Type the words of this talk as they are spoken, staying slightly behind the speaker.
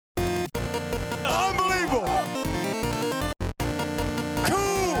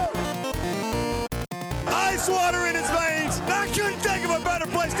water in his veins. I couldn't think of a better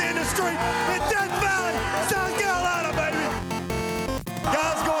place to end the street in Death Valley, South Carolina, baby.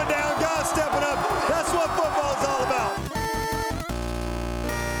 Guys going down, guys stepping up. That's what football is all about.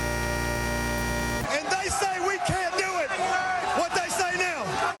 And they say we can't do it. What they say now.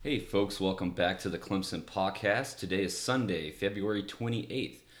 Hey folks, welcome back to the Clemson Podcast. Today is Sunday, February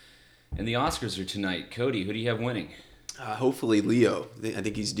 28th. And the Oscars are tonight. Cody, who do you have winning? Hopefully Leo. I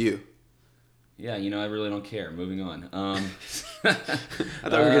think he's due. Yeah, I really don't care. Moving on. I thought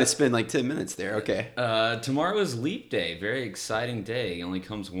we were going to spend like 10 minutes there. Okay. Tomorrow is Leap Day. Very exciting day. It only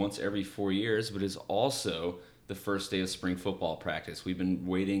comes once every 4 years, but is also the first day of spring football practice. We've been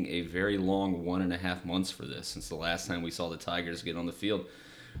waiting a very long 1.5 months for this since the last time we saw the Tigers get on the field.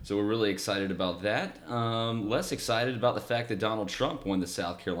 So we're really excited about that. Less excited about the fact that Donald Trump won the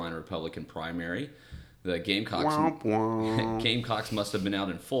South Carolina Republican primary. The Gamecocks must have been out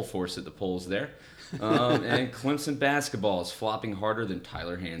in full force at the polls there. And Clemson basketball is flopping harder than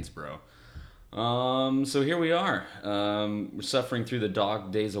Tyler Hansbrough. So here we are. We're suffering through the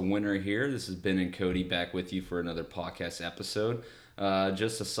dog days of winter here. This is Ben and Cody back with you for another podcast episode.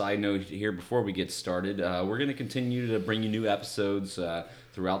 Just a side note here before we get started. We're going to continue to bring you new episodes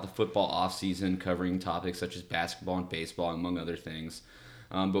throughout the football offseason, covering topics such as basketball and baseball, among other things.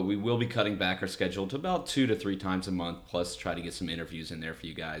 But we will be cutting back our schedule to about 2 to 3 times a month, plus try to get some interviews in there for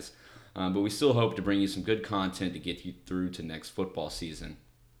you guys. But we still hope to bring you some good content to get you through to next football season.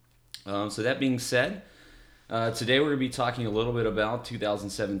 So that being said, today we're going to be talking a little bit about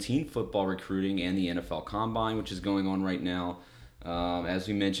 2017 football recruiting and the NFL Combine, which is going on right now. As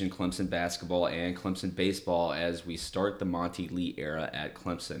we mentioned, Clemson basketball and Clemson baseball as we start the Monty Lee era at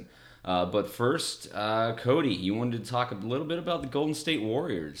Clemson. But first, Cody, you wanted to talk a little bit about the Golden State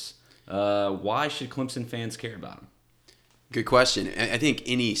Warriors. Why should Clemson fans care about them? Good question. I think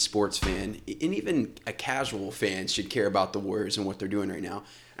any sports fan, and even a casual fan, should care about the Warriors and what they're doing right now.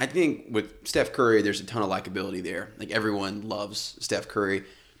 I think with Steph Curry, there's a ton of likability there. Like, everyone loves Steph Curry,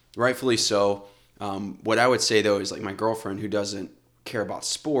 rightfully so. What I would say, though, is like my girlfriend who doesn't care about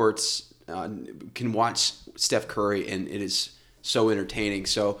sports can watch Steph Curry, and it is so entertaining.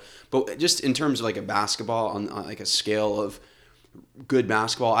 So, but just in terms of like a basketball on like a scale of good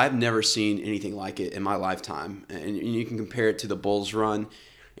basketball, I've never seen anything like it in my lifetime. And you can compare it to the Bulls run.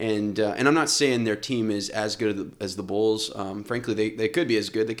 And I'm not saying their team is as good as the Bulls. Frankly, they could be as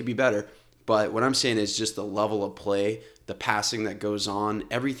good. They could be better. But what I'm saying is just the level of play, the passing that goes on,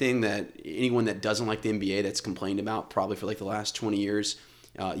 everything that anyone that doesn't like the NBA that's complained about probably for like the last 20 years.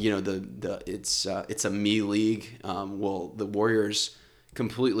 It's a me league. Well, the Warriors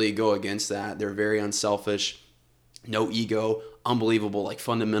completely go against that. They're very unselfish, no ego, unbelievable like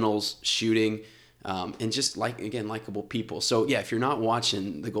fundamentals, shooting, and just likable people. So yeah, if you're not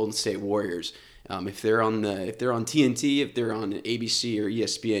watching the Golden State Warriors, if they're on TNT, if they're on ABC or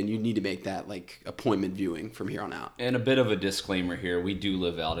ESPN, you need to make that like appointment viewing from here on out. And a bit of a disclaimer here: we do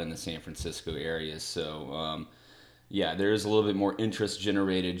live out in the San Francisco area, so. Yeah, there is a little bit more interest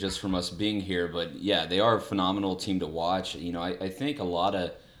generated just from us being here, but yeah, they are a phenomenal team to watch. I think a lot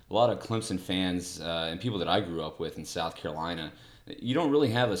of Clemson fans and people that I grew up with in South Carolina, you don't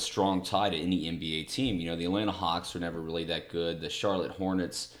really have a strong tie to any NBA team. The Atlanta Hawks were never really that good. The Charlotte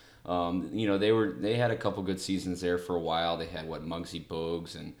Hornets, they had a couple good seasons there for a while. They had Muggsy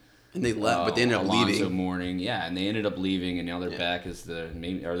Bogues and they left, but they ended up Alonzo leaving. Mourning, yeah, and they ended up leaving, and now they're back as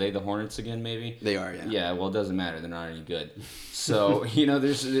are they the Hornets again? Maybe they are. Yeah. Yeah. Well, it doesn't matter; they're not any good. So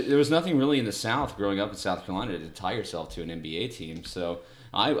there was nothing really in the South growing up in South Carolina to tie yourself to an NBA team. So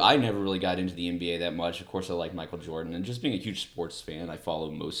I never really got into the NBA that much. Of course, I like Michael Jordan, and just being a huge sports fan, I follow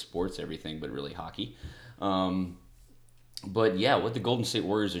most sports, everything but really hockey. But yeah, what the Golden State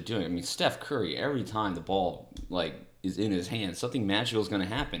Warriors are doing. I mean, Steph Curry, every time the ball is in his hands, something magical is going to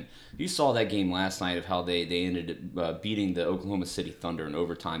happen. You saw that game last night of how they ended up beating the Oklahoma City Thunder in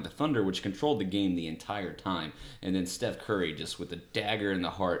overtime. The Thunder, which controlled the game the entire time, and then Steph Curry just with a dagger in the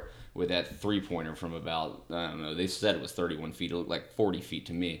heart with that three-pointer from about, I don't know, they said it was 31 feet. It looked like 40 feet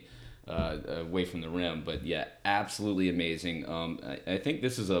to me away from the rim. But yeah, absolutely amazing. I think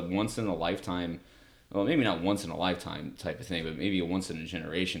this is a once-in-a-lifetime. Well, maybe not once in a lifetime type of thing, but maybe a once in a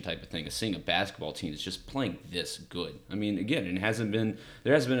generation type of thing. Seeing a basketball team that's just playing this good. I mean, again, there hasn't been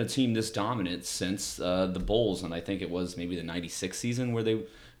a team this dominant since the Bulls, and I think it was maybe the '96 season where they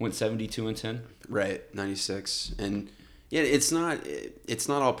went 72-10. Right, 96, and yeah, it's not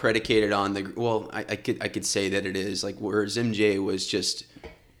all predicated on the. Well, I could say that it is like whereas MJ was just,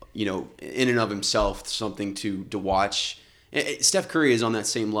 in and of himself something to watch. Steph Curry is on that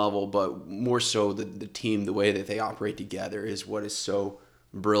same level, but more so the team, the way that they operate together is what is so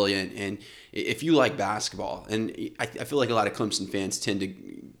brilliant. And if you like basketball, and I feel like a lot of Clemson fans tend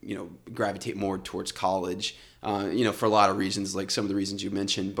to, gravitate more towards college, for a lot of reasons, like some of the reasons you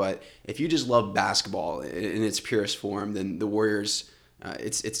mentioned. But if you just love basketball in its purest form, then the Warriors,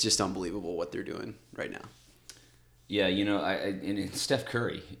 it's just unbelievable what they're doing right now. Yeah, and Steph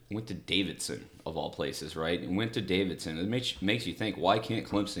Curry went to Davidson, of all places, right? And went to Davidson. It makes you think, why can't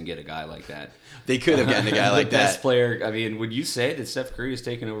Clemson get a guy like that? They could have gotten a guy like the that. Best player. I mean, would you say that Steph Curry has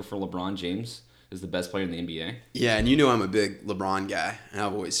taken over for LeBron James as the best player in the NBA? Yeah, and I'm a big LeBron guy, and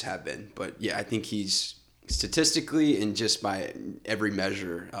I've always have been. But yeah, I think he's statistically and just by every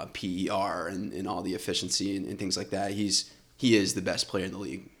measure, PER and all the efficiency and things like that, he is the best player in the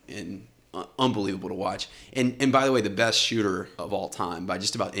league, and unbelievable to watch. And by the way, the best shooter of all time by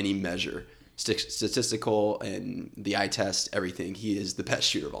just about any measure, statistical and the eye test, everything. He is the best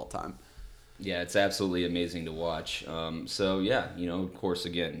shooter of all time. Yeah, it's absolutely amazing to watch. So yeah, of course,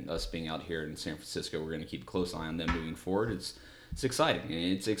 again, us being out here in San Francisco, we're going to keep a close eye on them moving forward. It's exciting.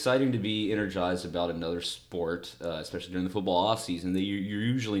 It's exciting to be energized about another sport, especially during the football offseason that you're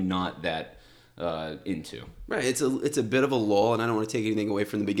usually not that into. Right, it's a bit of a lull, and I don't want to take anything away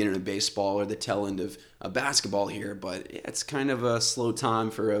from the beginning of baseball or the tail end of basketball here, but it's kind of a slow time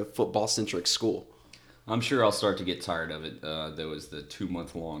for a football-centric school. I'm sure I'll start to get tired of it, though, as the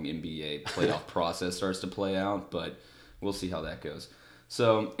 2-month-long NBA playoff process starts to play out, but we'll see how that goes.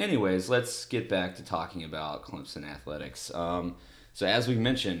 So, anyways, let's get back to talking about Clemson athletics. So as we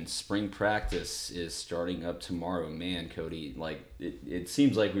mentioned, spring practice is starting up tomorrow. Man, Cody, it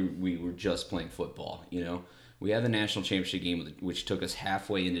seems like we were just playing football, We had the national championship game, which took us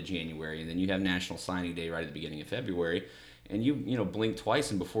halfway into January, and then you have National Signing Day right at the beginning of February, and you blink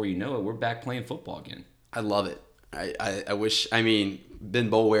twice, and before you know it, we're back playing football again. I love it. I wish, Ben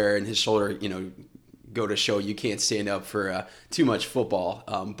Boulware and his shoulder, go to show you can't stand up for too much football,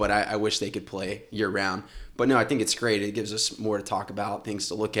 but I wish they could play year-round. But no, I think it's great. It gives us more to talk about, things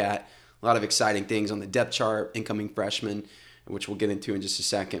to look at, a lot of exciting things on the depth chart, incoming freshmen, which we'll get into in just a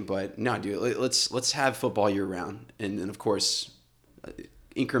second. But no, dude, let's have football year-round. And then, of course,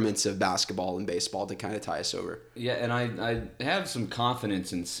 increments of basketball and baseball to kind of tie us over. Yeah, and I have some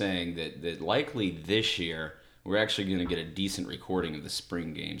confidence in saying that likely this year we're actually going to get a decent recording of the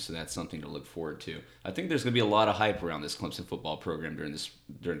spring game, so that's something to look forward to. I think there's going to be a lot of hype around this Clemson football program during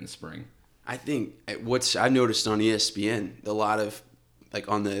the spring. I think what I've noticed on ESPN, a lot of,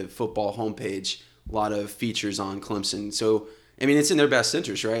 on the football homepage, a lot of features on Clemson. So, it's in their best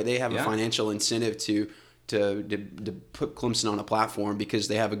interest, right? They have a financial incentive to put Clemson on a platform because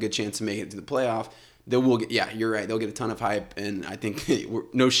they have a good chance of making it to the playoff. You're right. They'll get a ton of hype, and I think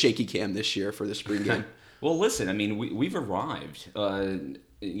no shaky cam this year for the spring game. Well, listen, we've arrived.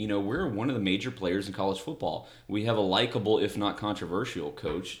 We're one of the major players in college football. We have a likable, if not controversial,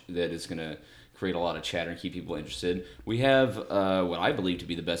 coach that is going to create a lot of chatter and keep people interested. We have what I believe to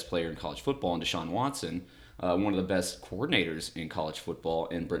be the best player in college football in Deshaun Watson, one of the best coordinators in college football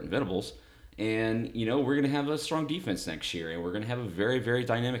in Brenton Venables. And, we're going to have a strong defense next year, and we're going to have a very, very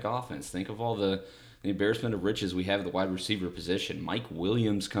dynamic offense. Think of all the embarrassment of riches we have at the wide receiver position. Mike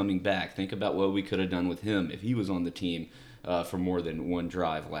Williams coming back. Think about what we could have done with him if he was on the team for more than one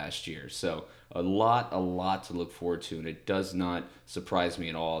drive last year. So a lot to look forward to, and it does not surprise me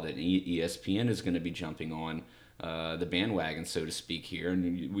at all that ESPN is going to be jumping on the bandwagon, so to speak, here,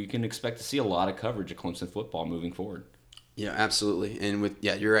 and we can expect to see a lot of coverage of Clemson football moving forward. Yeah, absolutely. And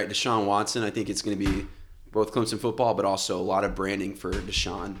you're right, Deshaun Watson, I think it's going to be both Clemson football, but also a lot of branding for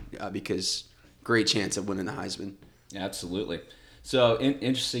Deshaun because great chance of winning the Heisman. Absolutely. So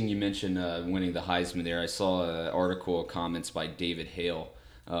interesting you mentioned winning the Heisman there. I saw an article, comments by David Hale.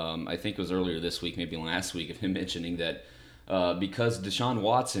 I think it was earlier this week, maybe last week, of him mentioning that because Deshaun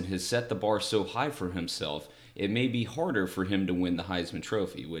Watson has set the bar so high for himself, it may be harder for him to win the Heisman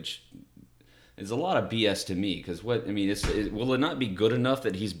Trophy, which is a lot of BS to me. Because will it not be good enough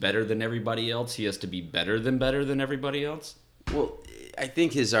that he's better than everybody else? He has to be better than everybody else? Well, I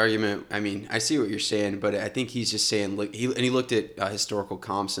think his argument, I see what you're saying, but I think he's just saying, look, he looked at historical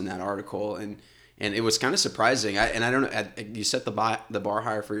comps in that article, and it was kind of surprising. I don't know, you set the bar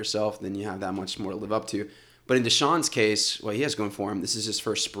higher for yourself, then you have that much more to live up to. But in Deshaun's case, what he has going for him, this is his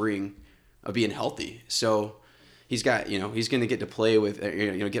first spring of being healthy. So he's got, he's going to get to play with,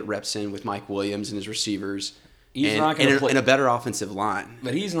 get reps in with Mike Williams and his receivers. He's not going to play in a better offensive line.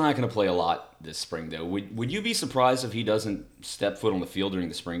 But he's not going to play a lot this spring, though. Would you be surprised if he doesn't step foot on the field during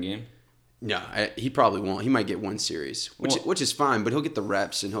the spring game? No, he probably won't. He might get one series, which is fine. But he'll get the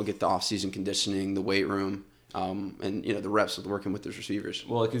reps and he'll get the off-season conditioning, the weight room. and the reps with working with those receivers.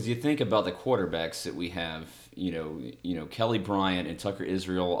 Well, because you think about the quarterbacks that we have, Kelly Bryant and Tucker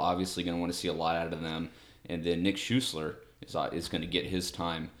Israel, obviously going to want to see a lot out of them, and then Nick Schuessler is going to get his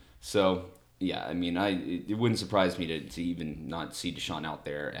time. So yeah, I mean, it wouldn't surprise me to even not see Deshaun out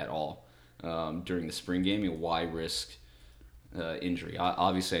there at all during the spring game. Why risk injury?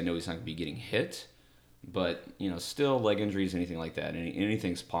 Obviously, I know he's not going to be getting hit, but still leg injuries, anything like that,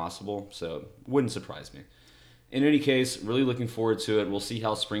 anything's possible. So wouldn't surprise me. In any case, really looking forward to it. We'll see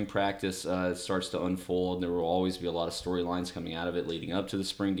how spring practice starts to unfold. There will always be a lot of storylines coming out of it leading up to the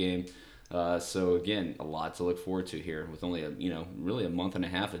spring game. So again, a lot to look forward to here with only really a month and a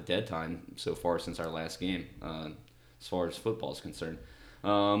half of dead time so far since our last game, as far as football is concerned.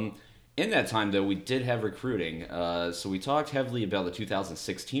 In that time, though, we did have recruiting. So we talked heavily about the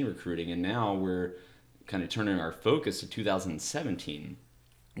 2016 recruiting, and now we're kind of turning our focus to 2017.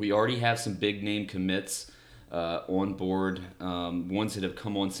 We already have some big name commits on board. Ones that have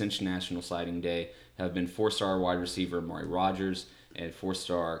come on since National Signing Day have been 4-star wide receiver Amari Rogers and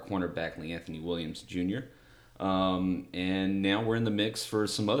 4-star cornerback LeAnthony Williams Jr. And now we're in the mix for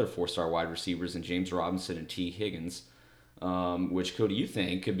some other 4-star wide receivers in James Robinson and T. Higgins, which, Cody, you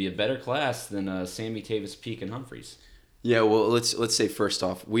think could be a better class than Sammy Tavis, Peak, and Humphreys. Yeah, well, let's say first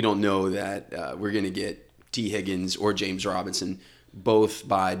off, we don't know that we're going to get T. Higgins or James Robinson. Both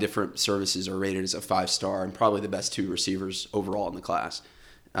by different services are rated as a 5-star and probably the best 2 receivers overall in the class.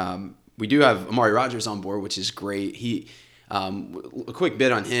 We do have Amari Rogers on board, which is great. A quick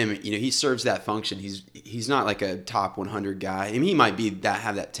bit on him. He serves that function. He's not like a top 100 guy. I mean, he might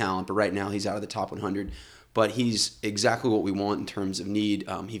have that talent, but right now he's out of the top 100. But he's exactly what we want in terms of need.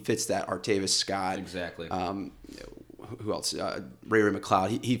 He fits that Artavis Scott. Exactly. Who else? Ray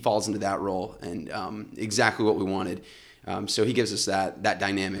McLeod. He falls into that role, and exactly what we wanted. So he gives us that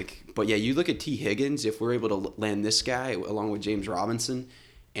dynamic. But yeah, you look at T. Higgins. If we're able to land this guy along with James Robinson,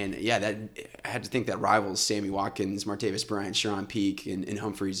 and yeah, I had to think that rivals Sammy Watkins, Martavis Bryant, Sharon Peak, and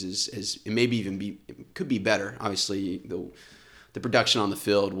Humphreys is maybe even could be better. Obviously, the production on the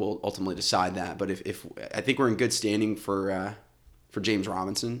field will ultimately decide that. But if I think we're in good standing for James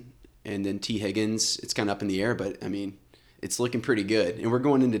Robinson, and then T. Higgins, it's kind of up in the air. But I mean, it's looking pretty good, and we're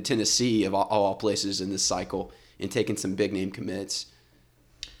going into Tennessee of all places in this cycle and taking some big name commits.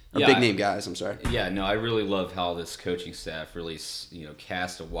 Big name guys, I'm sorry. Yeah, no, I really love how this coaching staff really,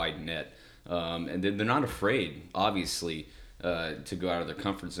 cast a wide net. And they're not afraid, obviously, to go out of their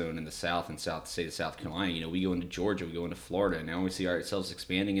comfort zone in the South and state of South Carolina. We go into Georgia, we go into Florida, and now we see ourselves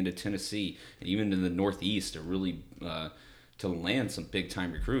expanding into Tennessee and even in the Northeast to really to land some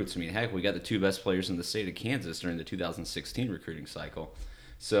big-time recruits. I mean, heck, we got the 2 best players in the state of Kansas during the 2016 recruiting cycle.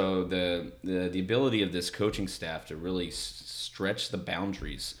 So the ability of this coaching staff to really stretch the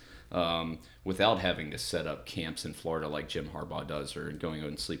boundaries without having to set up camps in Florida like Jim Harbaugh does or going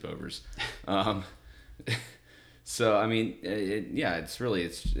on sleepovers. So I mean,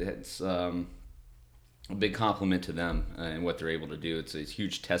 it's a big compliment to them and what they're able to do. It's a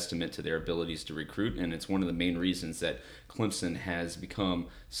huge testament to their abilities to recruit, and it's one of the main reasons that Clemson has become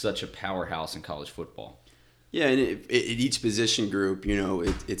such a powerhouse in college football. Yeah, and at each position group,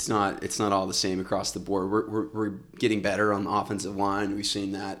 it's not all the same across the board. We're getting better on the offensive line. We've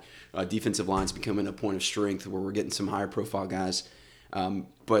seen that defensive line's becoming a point of strength where we're getting some higher profile guys.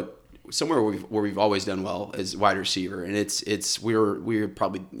 But somewhere where we've always done well is wide receiver, and we're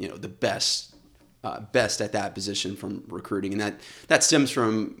probably the best at that position from recruiting, and that stems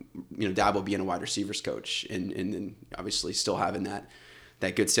from Dabo being a wide receivers coach, and then obviously still having that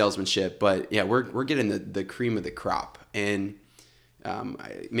good salesmanship. But yeah, we're getting the cream of the crop, and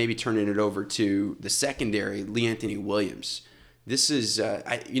maybe turning it over to the secondary, LeAnthony Williams. This is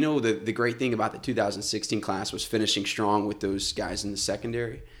the great thing about the 2016 class was finishing strong with those guys in the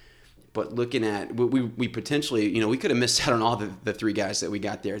secondary. But looking at we potentially, we could have missed out on all the 3 guys that we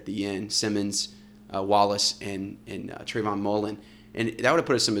got there at the end: Simmons, Wallace, and Trayvon Mullen, and that would have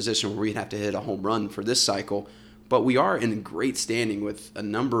put us in a position where we'd have to hit a home run for this cycle. But we are in great standing with a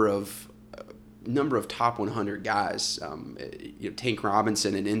number of top 100 guys. Tank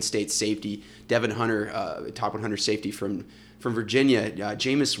Robinson, an in-state safety; Devin Hunter, top 100 safety from Virginia;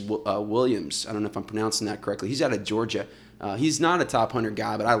 Jameis Williams. I don't know if I'm pronouncing that correctly. He's out of Georgia. He's not a top 100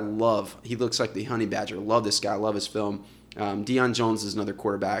 guy, but he looks like the Honey Badger. Love this guy. Love his film. Deion Jones is another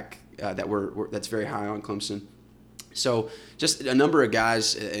quarterback that's very high on Clemson. So just a number of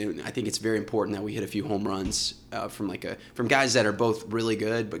guys, and I think it's very important that we hit a few home runs from guys that are both really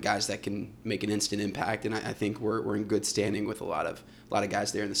good, but guys that can make an instant impact. And I think we're in good standing with a lot of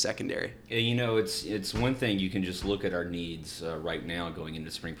guys there in the secondary. Yeah, it's one thing you can just look at our needs right now going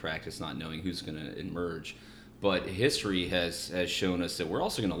into spring practice, not knowing who's going to emerge. But history has shown us that we're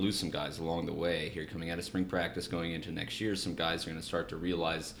also going to lose some guys along the way here coming out of spring practice going into next year. Some guys are going to start to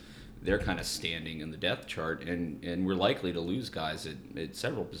realize they're kind of standing in the depth chart, and we're likely to lose guys at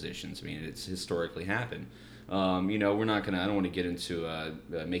several positions. I mean, it's historically happened. We're not going to – I don't want to get into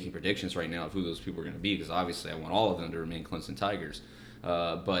making predictions right now of who those people are going to be, because obviously I want all of them to remain Clemson Tigers.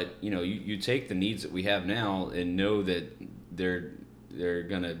 But, you take the needs that we have now and know that they're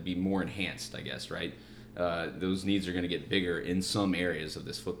going to be more enhanced, I guess, right? Those needs are going to get bigger in some areas of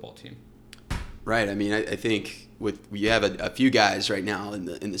this football team. Right. I mean, I think you have a few guys right now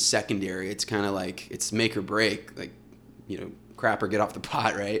in the secondary. It's kind of like it's make or break. Like, crap or get off the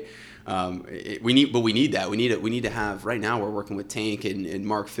pot, right? We need that. We need to have right now. We're working with Tank and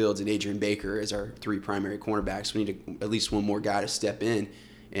Mark Fields and Adrian Baker as our 3 primary cornerbacks. We need at least one more guy to step in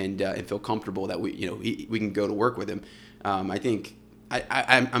and feel comfortable that we can go to work with him. I think.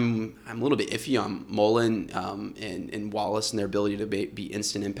 I'm a little bit iffy on Mullen and Wallace and their ability to be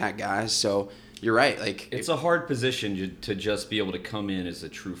instant impact guys. So you're right. Like it's a hard position to just be able to come in as a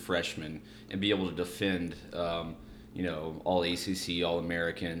true freshman and be able to defend, all ACC, all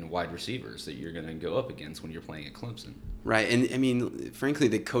American wide receivers that you're going to go up against when you're playing at Clemson. Right, and I mean, frankly,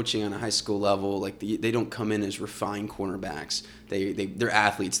 the coaching on a high school level, like they don't come in as refined cornerbacks. They're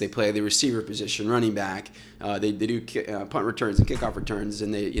athletes. They play the receiver position, running back. They do punt returns and kickoff returns,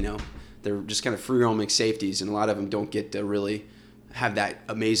 and they're just kind of free roaming safeties, and a lot of them don't get to really have that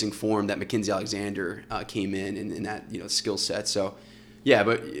amazing form that Mackenzie Alexander came in that skill set. So. Yeah,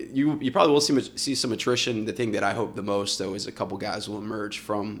 but you probably will see some attrition. The thing that I hope the most, though, is a couple guys will emerge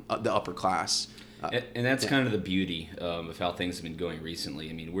from the upper class. And that's kind of the beauty of how things have been going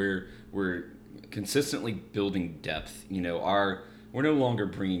recently. I mean, we're consistently building depth. We're no longer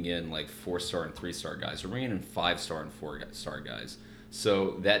bringing in like 4-star and 3-star guys. We're bringing in 5-star and 4-star guys.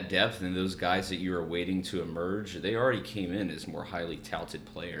 So that depth and those guys that you are waiting to emerge, they already came in as more highly touted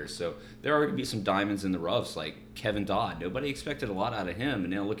players. So there are going to be some diamonds in the roughs, like Kevin Dodd. Nobody expected a lot out of him, and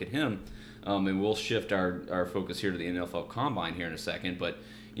now look at him. And we'll shift our focus here to the NFL Combine here in a second. But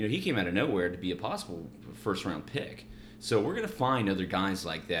he came out of nowhere to be a possible first-round pick. So we're going to find other guys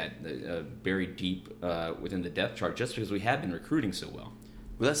like that buried deep within the depth chart just because we have been recruiting so well.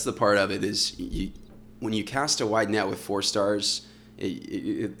 Well, that's the part of it is when you cast a wide net with 4 stars.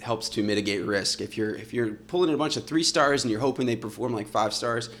 It helps to mitigate risk. If you're pulling in a bunch of 3 stars and you're hoping they perform like 5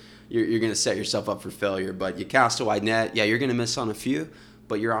 stars, you're going to set yourself up for failure. But you cast a wide net, yeah, you're going to miss on a few,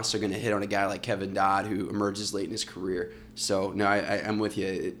 but you're also going to hit on a guy like Kevin Dodd who emerges late in his career. So no, I'm with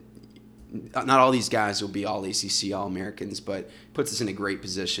you. Not all these guys will be all ACC, all Americans, but puts us in a great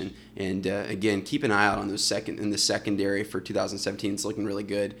position. And again, keep an eye out on those in the secondary for 2017. It's looking really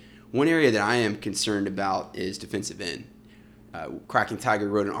good. One area that I am concerned about is defensive end. Cracking Tiger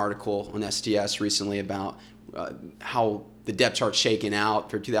wrote an article on STS recently about how the depth chart's shaken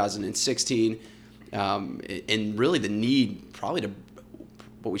out for 2016, and really the need probably to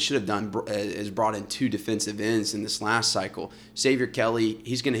what we should have done is brought in 2 defensive ends in this last cycle. Xavier Kelly,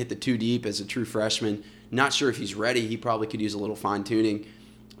 he's going to hit the 2 deep as a true freshman. Not sure if he's ready. He probably could use a little fine tuning,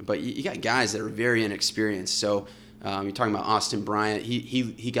 but you got guys that are very inexperienced. So. You're talking about Austin Bryant.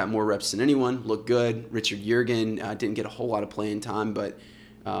 He got more reps than anyone. Looked good. Richard Yergin didn't get a whole lot of playing time, but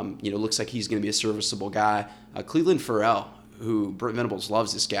looks like he's going to be a serviceable guy. Cleveland Farrell, who Brent Venables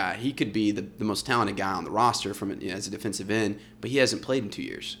loves this guy. He could be the most talented guy on the roster as a defensive end, but he hasn't played in 2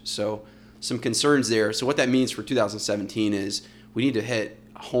 years. So some concerns there. So what that means for 2017 is we need to hit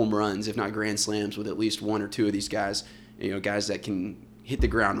home runs, if not grand slams, with at least 1 or 2 of these guys. Guys that can hit the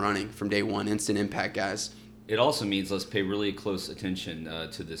ground running from day one, instant impact guys. It also means let's pay really close attention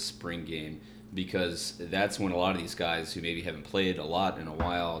to this spring game, because that's when a lot of these guys who maybe haven't played a lot in a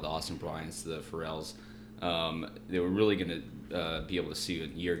while, the Austin Bryants, the Farrells, they were really going to be able to see in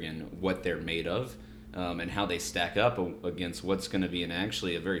Yergin what they're made of and how they stack up against what's going to be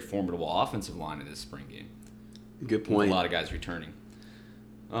actually a very formidable offensive line in this spring game. Good point. With a lot of guys returning.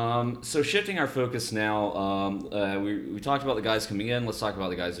 So shifting our focus now, we talked about the guys coming in. Let's talk about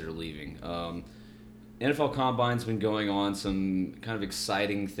the guys that are leaving. NFL Combine's been going on, some kind of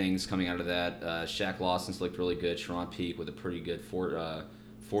exciting things coming out of that. Shaq Lawson's looked really good. Sharon Peak with a pretty good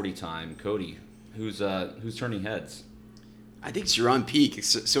 40 time. Cody, who's turning heads? I think Sharon Peak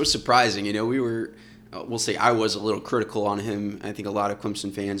is so surprising. We'll say I was a little critical on him. I think a lot of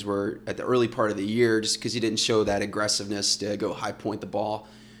Clemson fans were at the early part of the year just because he didn't show that aggressiveness to go high point the ball.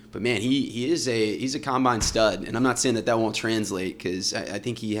 But man, he's a combine stud, and I'm not saying that won't translate because I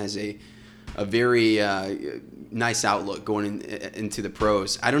think he has a very nice outlook going into the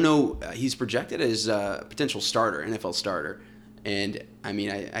pros. I don't know. He's projected as a potential starter, NFL starter. And I mean,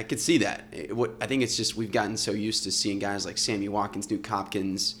 I could see that. I think it's just we've gotten so used to seeing guys like Sammy Watkins, Duke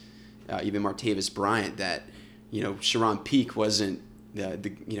Hopkins, even Martavis Bryant that, Sharon Peak wasn't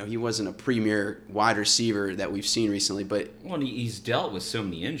he wasn't a premier wide receiver that we've seen recently. But he's dealt with so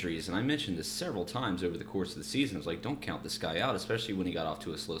many injuries, and I mentioned this several times over the course of the season. It's like, don't count this guy out, especially when he got off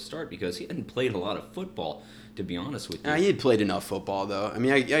to a slow start, because he hadn't played a lot of football, to be honest with you. He had played enough football, though. I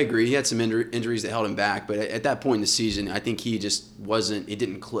mean, I agree. He had some injuries that held him back, but at that point in the season, I think he just wasn't. It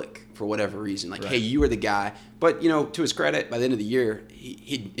didn't click for whatever reason. Like, right. Hey, you were the guy. But to his credit, by the end of the year,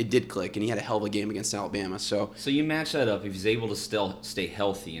 it did click, and he had a hell of a game against Alabama. So you match that up. If he's able to still stay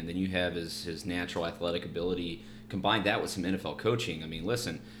healthy, and then you have his natural athletic ability, combine that with some NFL coaching. I mean,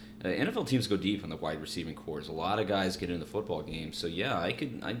 listen. NFL teams go deep on the wide receiving cores. A lot of guys get in the football game. So, yeah,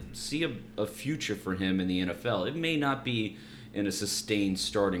 I see a future for him in the NFL. It may not be in a sustained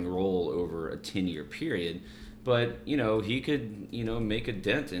starting role over a 10-year period, but, he could, make a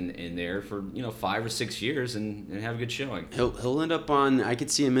dent in there for, 5 or 6 years and have a good showing. He'll end up on – I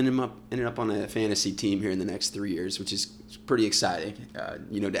could see him ending up on a fantasy team here in the next 3 years, which is pretty exciting,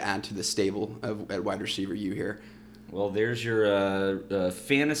 to add to the stable at wide receiver you here. Well, there's your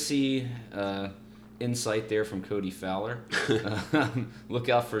fantasy insight there from Cody Fowler. Look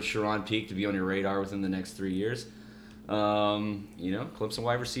out for Sharon Peak to be on your radar within the next 3 years. Clemson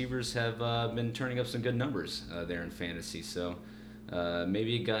wide receivers have been turning up some good numbers there in fantasy, so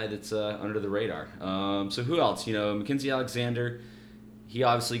maybe a guy that's under the radar. So who else? Mackenzie Alexander. He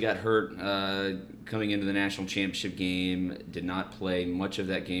obviously got hurt coming into the national championship game, did not play much of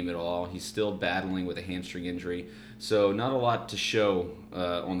that game at all. He's still battling with a hamstring injury, so not a lot to show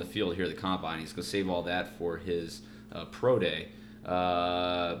on the field here at the Combine. He's going to save all that for his pro day,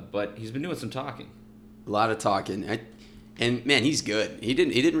 but he's been doing some talking. A lot of talking. And man, he's good. He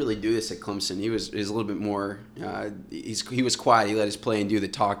didn't really do this at Clemson. He was a little bit more. He was quiet. He let his play and do the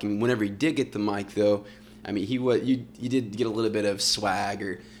talking. Whenever he did get the mic, though, I mean, you did get a little bit of swag,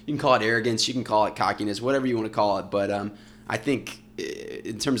 or you can call it arrogance, you can call it cockiness, whatever you want to call it. But I think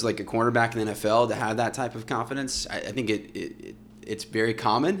in terms of like a cornerback in the NFL to have that type of confidence, I think it's very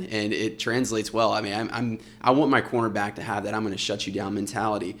common and it translates well. I mean, I want my cornerback to have that I'm going to shut you down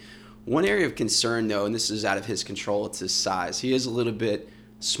mentality. One area of concern, though, and this is out of his control, it's his size. He is a little bit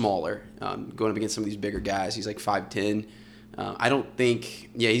smaller, going up against some of these bigger guys. He's like 5'10". I don't think,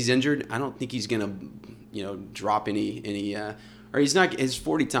 he's injured. I don't think he's going to, drop any, or he's not. His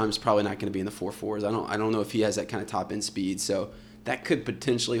 40 time is probably not going to be in the 4.4s. I don't know if he has that kind of top end speed. So that could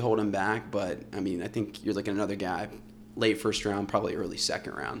potentially hold him back. But I mean, I think you're looking at another guy, late first round, probably early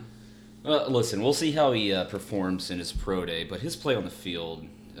second round. Listen, we'll see how he performs in his pro day, but his play on the field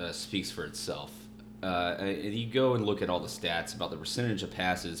speaks for itself. You go and look at all the stats about the percentage of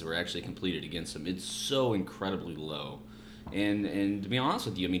passes that were actually completed against him. It's so incredibly low. And to be honest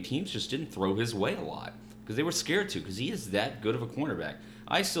with you, I mean, teams just didn't throw his way a lot because they were scared to, because he is that good of a cornerback.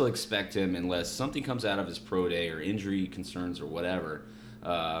 I still expect him, unless something comes out of his pro day or injury concerns or whatever,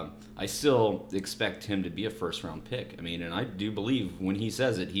 I still expect him to be a first-round pick. I mean, and I do believe when he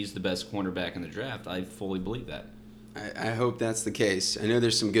says it, he's the best cornerback in the draft. I fully believe that. I hope that's the case. I know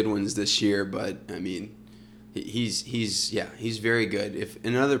there's some good ones this year, but I mean, he's very good. If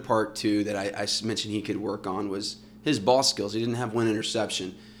another part too that I mentioned he could work on was his ball skills. He didn't have one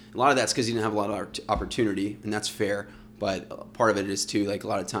interception. A lot of that's because he didn't have a lot of opportunity, and that's fair. But part of it is too, like a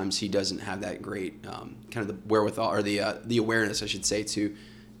lot of times he doesn't have that great kind of the wherewithal or the awareness, I should say, to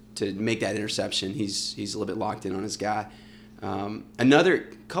make that interception. He's a little bit locked in on his guy. Another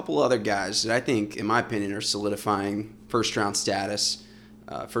couple other guys that I think, in my opinion, are solidifying first-round status,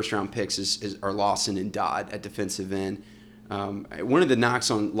 first-round picks are Lawson and Dodd at defensive end. One of the knocks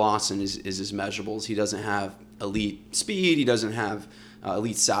on Lawson is his measurables. He doesn't have elite speed. He doesn't have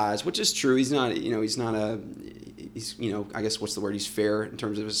elite size, which is true. He's not I guess what's the word? He's fair in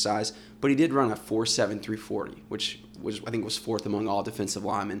terms of his size. But he did run a 4.7 340, which I think was fourth among all defensive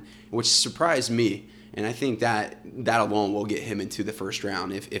linemen, which surprised me. And I think that alone will get him into the first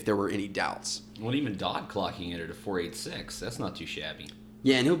round if there were any doubts. Well, even Dodd clocking it at a 4.86. That's not too shabby.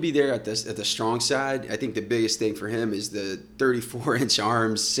 Yeah, and he'll be there at the strong side. I think the biggest thing for him is the 34-inch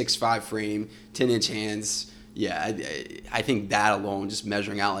arms, 6'5" frame, 10-inch hands. Yeah, I think that alone, just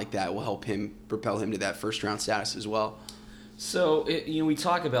measuring out like that, will help him propel him to that first-round status as well. So, we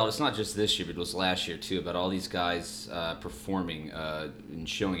talk about, it's not just this year, but it was last year too, about all these guys performing and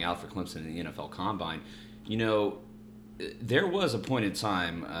showing out for Clemson in the NFL Combine. There was a point in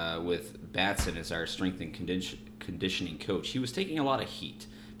time with Batson as our strength and conditioning coach. He was taking a lot of heat.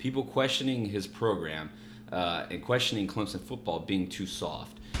 People questioning his program and questioning Clemson football being too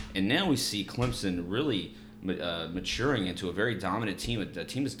soft. And now we see Clemson really maturing into a very dominant team, a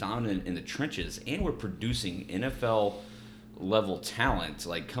team that's dominant in the trenches, and we're producing NFL level talent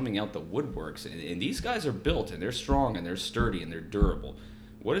like coming out the woodworks. And these guys are built, and they're strong, and they're sturdy, and they're durable.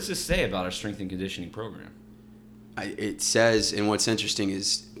 What does this say about our strength and conditioning program? It says, and what's interesting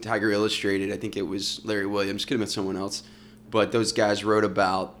is Tiger Illustrated, I think it was Larry Williams, could have been someone else, but those guys wrote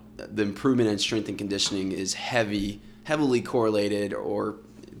about the improvement in strength and conditioning is heavily correlated, or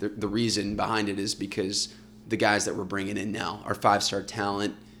the reason behind it is because the guys that we're bringing in now are 5-star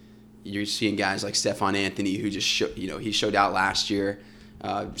talent. You're seeing guys like Stephon Anthony, who just he showed out last year.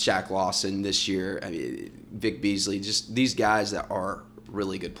 Shaq Lawson this year. I mean, Vic Beasley. Just these guys that are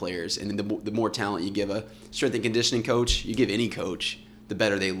really good players. And the more talent you give a strength and conditioning coach, you give any coach, the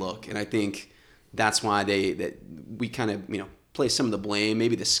better they look. And I think that's why we kind of place some of the blame,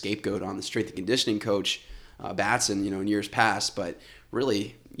 maybe the scapegoat on the strength and conditioning coach, Batson, in years past. But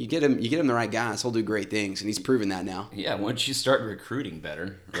really, you get him the right guys, he'll do great things, and he's proven that now. Yeah, once you start recruiting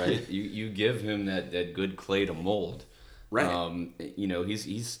better, right? you give him that good clay to mold. Right.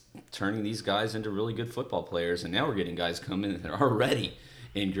 He's turning these guys into really good football players, and now we're getting guys come in that are already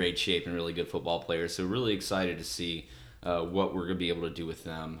in great shape and really good football players. So really excited to see what we're going to be able to do with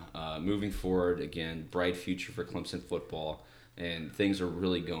them moving forward. Again, bright future for Clemson football, and things are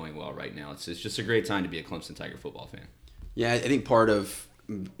really going well right now. It's just a great time to be a Clemson Tiger football fan. Yeah, I think part of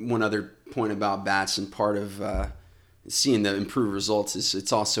one other point about Batson, part of seeing the improved results is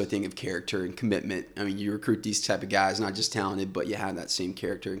it's also a thing of character and commitment. I mean, you recruit these type of guys, not just talented, but you have that same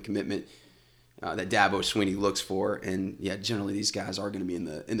character and commitment that Dabo Swinney looks for. And yeah, generally these guys are going to be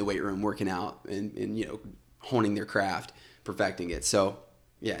in the weight room working out and honing their craft, perfecting it. So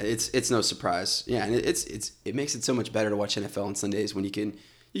yeah, it's no surprise. Yeah, and it makes it so much better to watch NFL on Sundays when you can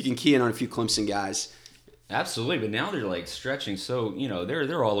key in on a few Clemson guys. Absolutely, but now they're stretching, so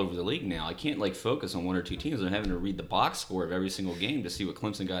they're all over the league now. I can't focus on one or two teams. I'm having to read the box score of every single game to see what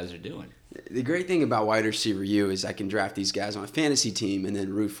Clemson guys are doing. The great thing about Wide Receiver U is I can draft these guys on a fantasy team and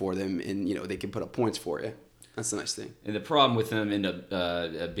then root for them, and they can put up points for you. That's the nice thing. And the problem with them end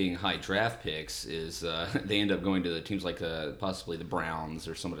up being high draft picks is they end up going to the teams like possibly the Browns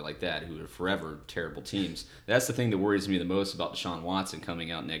or somebody like that, who are forever terrible teams. That's the thing that worries me the most about Deshaun Watson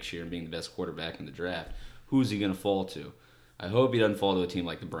coming out next year and being the best quarterback in the draft. Who's he going to fall to? I hope he doesn't fall to a team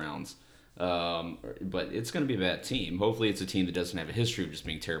like the Browns. But it's going to be a bad team. Hopefully it's a team that doesn't have a history of just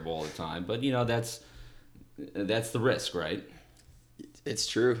being terrible all the time. But, that's the risk, right? It's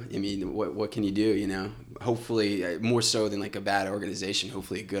true. I mean, what can you do, Hopefully, more so than a bad organization,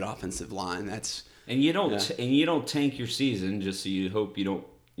 hopefully a good offensive line. And you don't tank your season just so you hope you don't,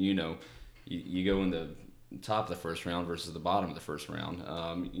 you go in the top of the first round versus the bottom of the first round.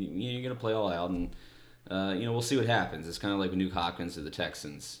 You're going to play all out, and we'll see what happens. It's kind of like with Nuke Hopkins to the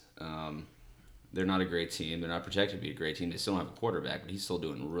Texans. They're not a great team. They're not projected to be a great team. They still don't have a quarterback, but he's still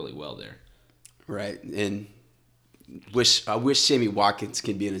doing really well there. Right. And I wish Sammy Watkins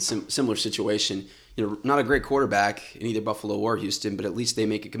could be in a similar situation. Not a great quarterback in either Buffalo or Houston, but at least they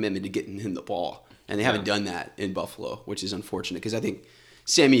make a commitment to getting him the ball. And they haven't done that in Buffalo, which is unfortunate because I think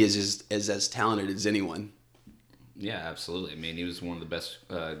Sammy is as talented as anyone. Yeah, absolutely. I mean, he was one of the best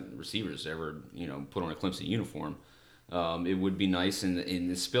receivers to ever, put on a Clemson uniform. It would be nice,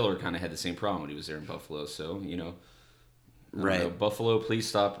 and Spiller kind of had the same problem when he was there in Buffalo. So, right. Buffalo, please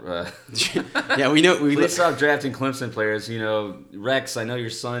stop. Yeah, we know. Please stop drafting Clemson players. Rex, I know your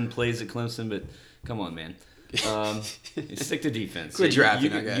son plays at Clemson, but come on, man. Stick to defense. Quit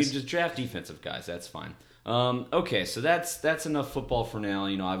drafting our guys. You just draft defensive guys. That's fine. Okay, so that's enough football for now.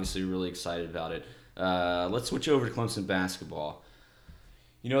 Obviously, really excited about it. Let's switch over to Clemson basketball.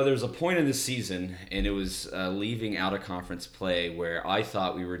 There was a point in the season, and it was leaving out-of-conference play where I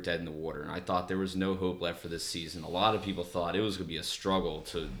thought we were dead in the water. I thought there was no hope left for this season. A lot of people thought it was going to be a struggle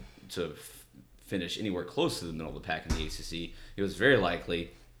to finish anywhere close to the middle of the pack in the ACC. It was very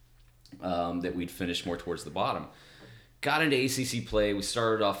likely that we'd finish more towards the bottom. Got into ACC play. We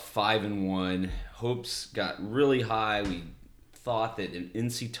started off 5-1. Hopes got really high. We thought that an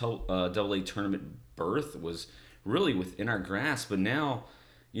NCAA tournament berth was really within our grasp, but now,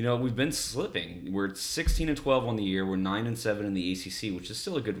 we've been slipping. We're 16-12 on the year. We're 9-7 in the ACC, which is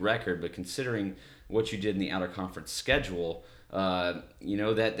still a good record, but considering what you did in the outer-conference schedule, that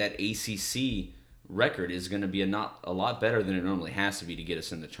ACC record is going to be a lot better than it normally has to be to get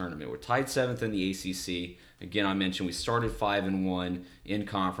us in the tournament. We're tied 7th in the ACC. Again, I mentioned we started 5-1 in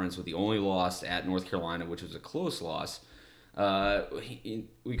conference with the only loss at North Carolina, which was a close loss. We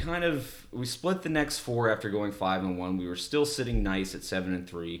split the next 4 after going 5-1. We were still sitting nice at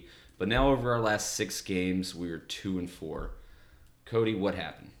 7-3, but now over our last 6 games, we were 2-4. Cody, what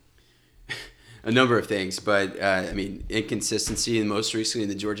happened? a number of things, but I mean, inconsistency, and most recently in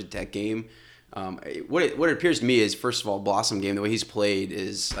the Georgia Tech game. What it appears to me is, first of all, Blossom game, the way he's played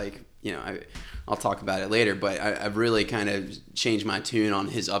is like, I'll talk about it later, but I've really kind of changed my tune on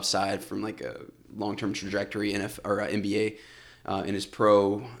his upside from like a long-term trajectory in NBA in his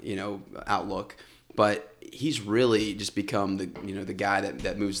pro, outlook. But he's really just become the guy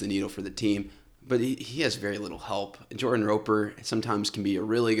that moves the needle for the team. But he has very little help. Jordan Roper sometimes can be a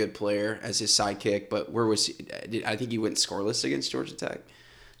really good player as his sidekick, but where was he? I think he went scoreless against Georgia Tech.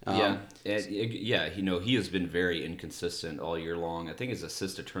 He has been very inconsistent all year long. I think his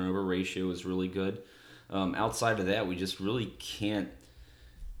assist to turnover ratio is really good. Outside of that, we just really can't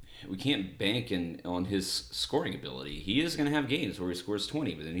bank on his scoring ability. He is going to have games where he scores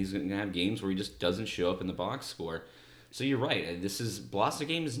 20, but then he's going to have games where he just doesn't show up in the box score. So you're right. Blossom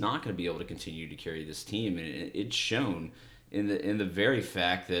game is not going to be able to continue to carry this team, and it's shown in the very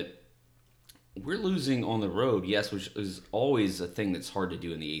fact that we're losing on the road, yes, which is always a thing that's hard to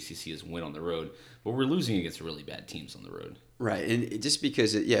do in the ACC is win on the road, but we're losing against really bad teams on the road. Right, and just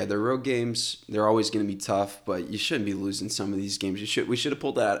because, the road games, they're always going to be tough, but you shouldn't be losing some of these games. We should have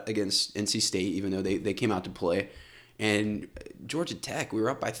pulled that against NC State, even though they came out to play. And Georgia Tech, we were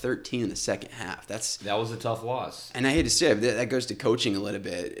up by 13 in the second half. That was a tough loss. And I hate to say it, that goes to coaching a little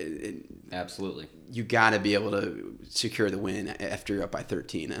bit. Absolutely. You got to be able to secure the win after you're up by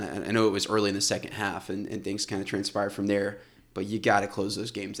 13. And I know it was early in the second half, and things kind of transpired from there. But you got to close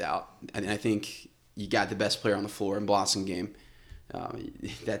those games out. And I think you got the best player on the floor in Blossom game.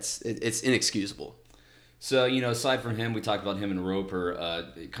 It's inexcusable. So, aside from him, we talked about him and Roper.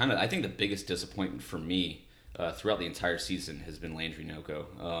 I think the biggest disappointment for me throughout the entire season has been Landry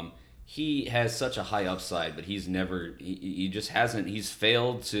Noko. He has such a high upside, but he's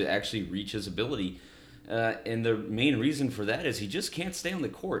failed to actually reach his ability. And the main reason for that is he just can't stay on the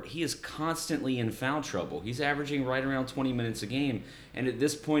court. He is constantly in foul trouble. He's averaging right around 20 minutes a game. And at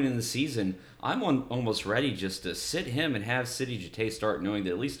this point in the season, I'm almost ready just to sit him and have Sidi Jete start, knowing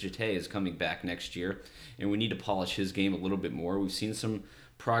that at least Jete is coming back next year. And we need to polish his game a little bit more. We've seen some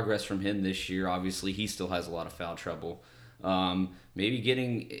progress from him this year. Obviously, he still has a lot of foul trouble. Maybe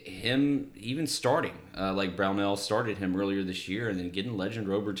getting him even starting, like Brownell started him earlier this year, and then getting Legend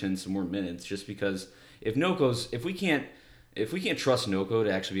Roberton some more minutes, just because if we can't trust Noko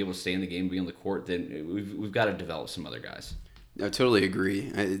to actually be able to stay in the game, be on the court, then we've got to develop some other guys. I totally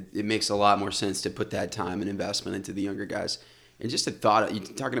agree. It makes a lot more sense to put that time and investment into the younger guys. And just a thought, you're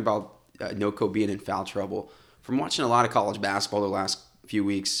talking about Noko being in foul trouble. From watching a lot of college basketball the last few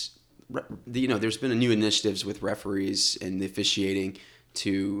weeks, there's been a new initiatives with referees and the officiating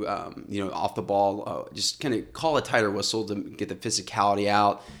to, off the ball, just kind of call a tighter whistle to get the physicality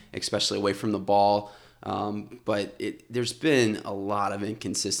out, especially away from the ball. But there's been a lot of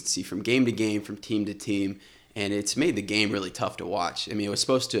inconsistency from game to game, from team to team, and it's made the game really tough to watch. I mean, it was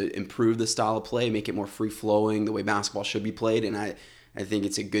supposed to improve the style of play, make it more free-flowing, the way basketball should be played, and I think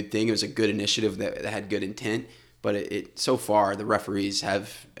it's a good thing. It was a good initiative that had good intent. But so far, the referees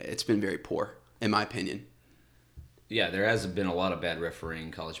it's been very poor, in my opinion. Yeah, there has been a lot of bad refereeing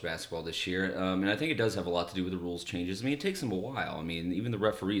in college basketball this year. And I think it does have a lot to do with the rules changes. I mean, it takes them a while. I mean, even the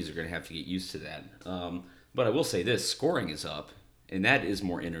referees are going to have to get used to that. But I will say this, scoring is up, and that is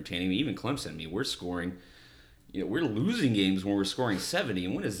more entertaining. Even Clemson, we're scoring. We're losing games when we're scoring 70,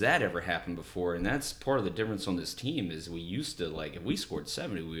 and when has that ever happened before? And that's part of the difference on this team is we used to, if we scored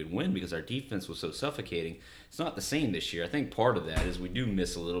 70, we would win because our defense was so suffocating. It's not the same this year. I think part of that is we do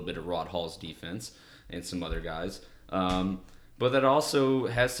miss a little bit of Rod Hall's defense and some other guys. But that also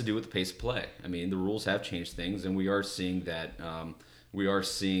has to do with the pace of play. I mean, the rules have changed things, and we are seeing that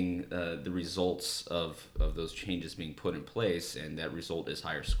the results of those changes being put in place, and that result is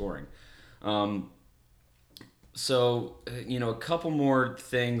higher scoring. So, a couple more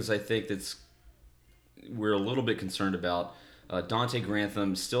things I think we're a little bit concerned about. Dante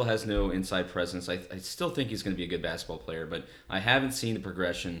Grantham still has no inside presence. I still think he's going to be a good basketball player, but I haven't seen the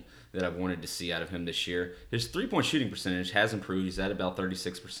progression that I've wanted to see out of him this year. His three-point shooting percentage has improved. He's at about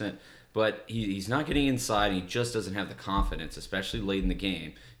 36%, but he's not getting inside. He just doesn't have the confidence, especially late in the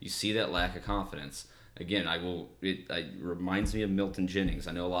game. You see that lack of confidence. Again, it reminds me of Milton Jennings.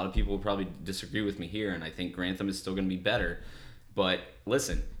 I know a lot of people will probably disagree with me here, and I think Grantham is still going to be better. But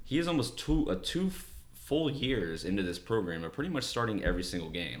listen, he is almost two full years into this program of pretty much starting every single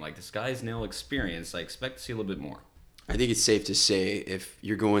game. This guy is now experienced. I expect to see a little bit more. I think it's safe to say if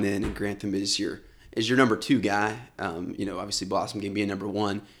you're going in and Grantham is your number two guy, obviously Blossom game being number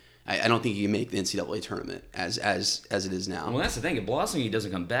one, I don't think he can make the NCAA tournament as it is now. Well, that's the thing. If Blossoming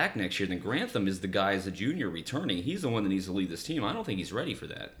doesn't come back next year, then Grantham is the guy as a junior returning. He's the one that needs to lead this team. I don't think he's ready for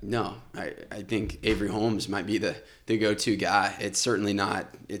that. No, I think Avery Holmes might be the go-to guy. It's certainly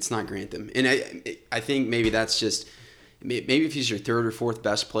not. It's not Grantham, and I think maybe that's just. Maybe if he's your third or fourth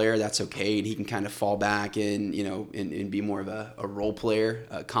best player, that's okay, and he can kind of fall back and and be more of a role player,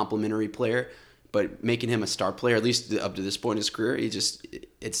 a complementary player. But making him a star player, at least up to this point in his career,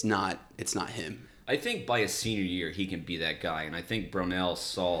 it's not him. I think by his senior year, he can be that guy, and I think Brownell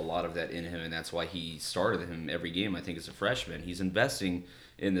saw a lot of that in him, and that's why he started him every game. I think as a freshman, he's investing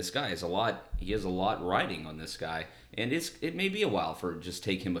in this guy. He has a lot riding on this guy, and it may be a while for just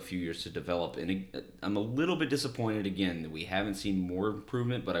take him a few years to develop. And I'm a little bit disappointed again that we haven't seen more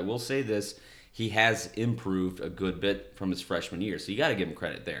improvement, but I will say this: he has improved a good bit from his freshman year, so you got to give him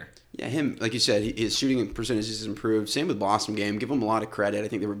credit there. Yeah, him, like you said, his shooting percentages has improved. Same with Blossom Game. Give him a lot of credit. I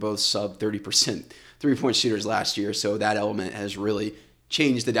think they were both sub 30% three-point shooters last year, so that element has really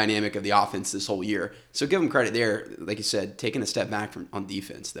changed the dynamic of the offense this whole year. So give him credit there. Like you said, taking a step back on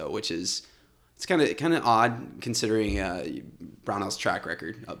defense, though, which is it's kind of odd considering Brownell's track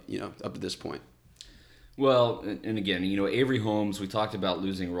record up to this point. Well, and again, Avery Holmes, we talked about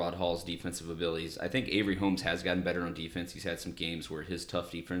losing Rod Hall's defensive abilities. I think Avery Holmes has gotten better on defense. He's had some games where his tough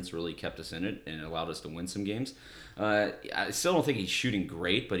defense really kept us in it and allowed us to win some games. I still don't think he's shooting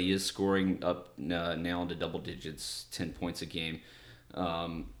great, but he is scoring up now into double digits, 10 points a game.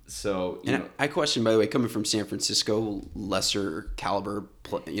 I question, by the way, coming from San Francisco, lesser caliber,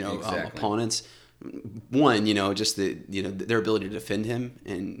 opponents. One, just their ability to defend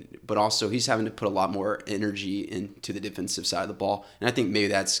him, but also he's having to put a lot more energy into the defensive side of the ball, and I think maybe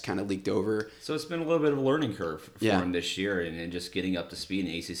that's kind of leaked over. So it's been a little bit of a learning curve for him this year, and just getting up to speed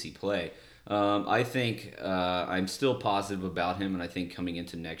in ACC play. I think I'm still positive about him, and I think coming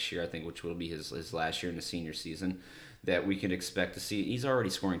into next year, which will be his last year in the senior season, that we can expect to see. He's already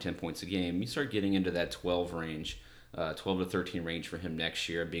scoring 10 points a game. You start getting into that 12 range. 12 to 13 range for him next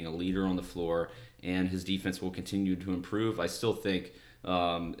year, being a leader on the floor, and his defense will continue to improve. I still think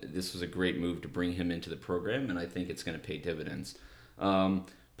this was a great move to bring him into the program, and I think it's going to pay dividends.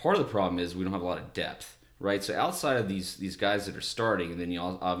 Part of the problem is we don't have a lot of depth, right? So outside of these guys that are starting, and then you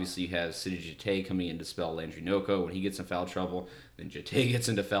obviously have Sidi Jate coming in to spell Landry Noko. When he gets in foul trouble, then Jate gets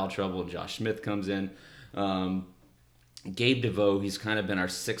into foul trouble, and Josh Smith comes in. Gabe DeVoe, he's kind of been our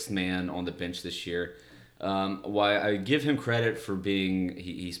sixth man on the bench this year. Why I give him credit for being,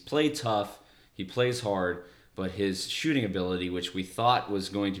 he's played tough, he plays hard, but his shooting ability, which we thought was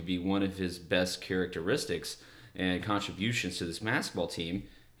going to be one of his best characteristics and contributions to this basketball team,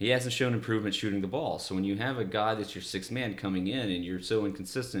 he hasn't shown improvement shooting the ball. So when you have a guy that's your sixth man coming in and you're so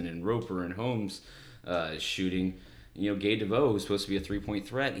inconsistent, and Roper and Holmes shooting, Gabe DeVoe, who's supposed to be a three-point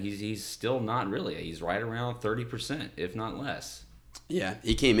threat, he's still not really. He's right around 30%, if not less. Yeah,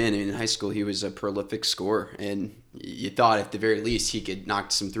 he came in high school. He was a prolific scorer, and you thought at the very least he could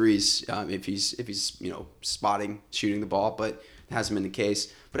knock some threes if he's spotting, shooting the ball, but it hasn't been the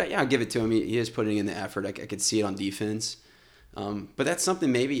case. But I'll give it to him. He is putting in the effort. I could see it on defense. But that's something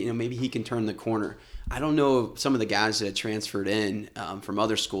maybe he can turn the corner. I don't know some of the guys that transferred in from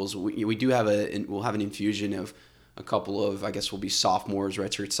other schools. We do have we'll have an infusion of a couple of, I guess, will be sophomores,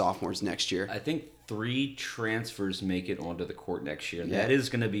 redshirt sophomores next year. I think 3 transfers make it onto the court next year. And that is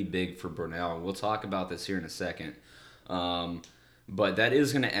going to be big for Brownell. We'll talk about this here in a second. But that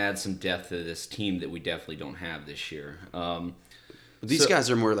is going to add some depth to this team that we definitely don't have this year. These guys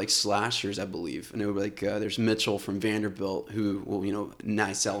are more like slashers, I believe. I know, there's Mitchell from Vanderbilt, who will,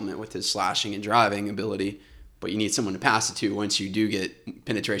 nice element with his slashing and driving ability. But you need someone to pass it to once you do get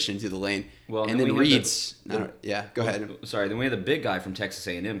penetration into the lane. Well, and then Reed's. Go ahead. Sorry, then we have the big guy from Texas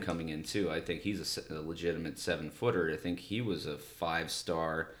A&M coming in too. I think he's a legitimate 7-footer. I think he was a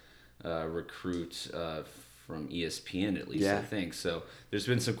 5-star recruit from ESPN at least. I think so. There's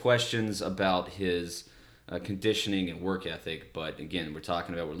been some questions about his conditioning and work ethic, but again,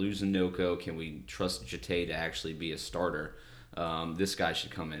 we're losing Noko. Can we trust Jate to actually be a starter? This guy should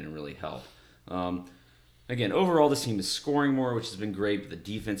come in and really help. Again, overall, this team is scoring more, which has been great, but the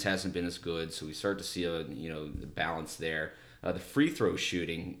defense hasn't been as good, so we start to see the balance there. The free throw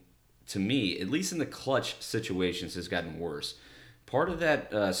shooting, to me, at least in the clutch situations, has gotten worse. Part of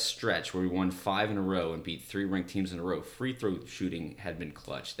that stretch where we won 5 in a row and beat 3 ranked teams in a row, free throw shooting had been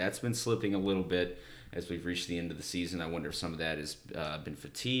clutch. That's been slipping a little bit as we've reached the end of the season. I wonder if some of that has been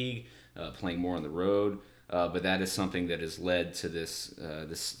fatigue, playing more on the road, but that is something that has led to this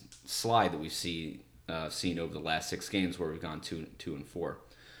slide that we've seen over the last 6 games where we've gone 2-4.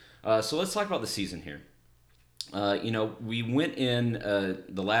 So let's talk about the season here. We went in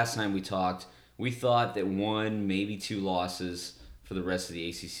the last time we talked. We thought that one, maybe two losses for the rest of the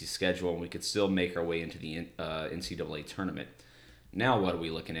ACC schedule, and we could still make our way into the NCAA tournament. Now, what are we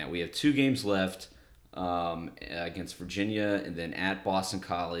looking at? We have 2 games left against Virginia, and then at Boston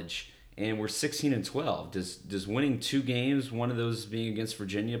College, and we're 16-12. Does winning 2 games, one of those being against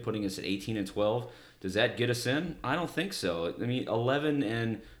Virginia, putting us at 18-12? Does that get us in? I don't think so. I mean,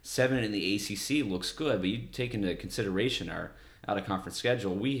 11-7 in the ACC looks good, but you take into consideration our out-of-conference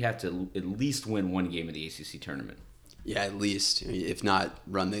schedule, we have to at least win 1 game of the ACC tournament. Yeah, at least. If not,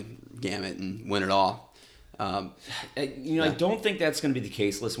 run the gamut and win it all. I don't think that's going to be the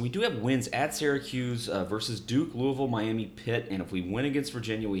case. Listen, we do have wins at Syracuse versus Duke, Louisville, Miami, Pitt, and if we win against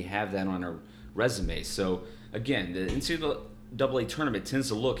Virginia, we have that on our resume. So, again, the NCAA tournament tends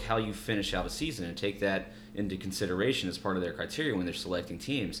to look how you finish out a season and take that into consideration as part of their criteria when they're selecting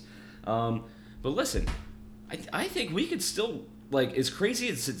teams. But listen, I think we could still, as crazy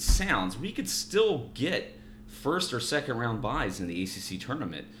as it sounds, we could still get first or second round buys in the ACC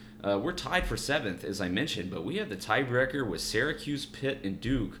tournament. We're tied for 7th, as I mentioned, but we have the tiebreaker with Syracuse, Pitt, and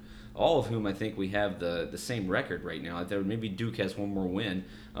Duke, all of whom I think we have the same record right now. I thought maybe Duke has one more win.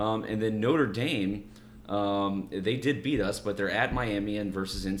 And then Notre Dame, they did beat us, but they're at Miami and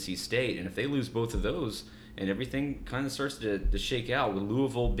versus NC State. And if they lose both of those and everything kind of starts to shake out, with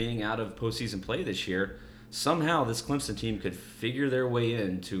Louisville being out of postseason play this year, somehow this Clemson team could figure their way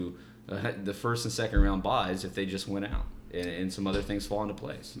into the first and second round buys if they just went out and some other things fall into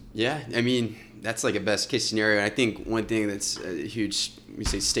place. Yeah, I mean, that's like a best case scenario. And I think one thing that's a huge,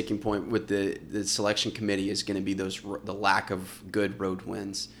 sticking point with the selection committee is going to be the lack of good road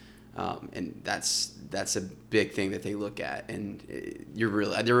wins. And that's a big thing that they look at. And they're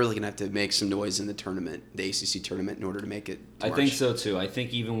really going to have to make some noise in the tournament, the ACC tournament, in order to make it to March. I think so too. I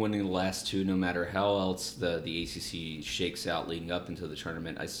think even winning the last 2, no matter how else the ACC shakes out leading up into the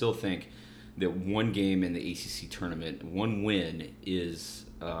tournament, I still think that 1 game in the ACC tournament, 1 win is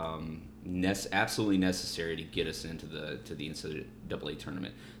absolutely necessary to get us into the NCAA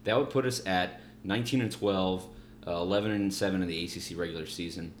tournament. That would put us at 19-12. 11-7 in the ACC regular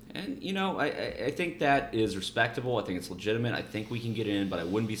season. And, I think that is respectable. I think it's legitimate. I think we can get in, but I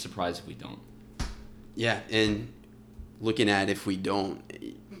wouldn't be surprised if we don't. Yeah, and looking at if we don't,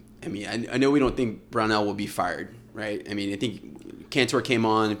 I mean, I know we don't think Brownell will be fired, right? I mean, I think Cantor came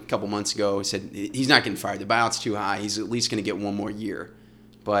on a couple months ago and said he's not getting fired. The buyout's too high. He's at least going to get 1 more year.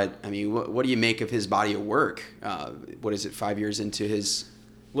 But, I mean, what do you make of his body of work? 5 years into his...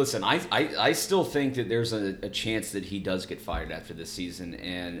 Listen, I still think that there's a chance that he does get fired after this season,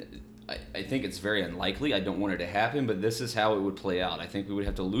 and I think it's very unlikely. I don't want it to happen, but this is how it would play out. I think we would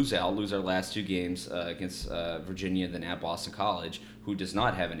have to lose our last 2 games against Virginia and then at Boston College, who does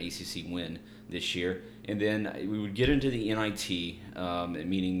not have an ACC win this year. And then we would get into the NIT,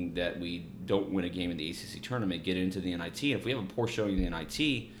 meaning that we don't win a game in the ACC tournament, get into the NIT. And if we have a poor showing in the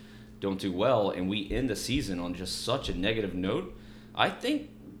NIT, don't do well, and we end the season on just such a negative note, I think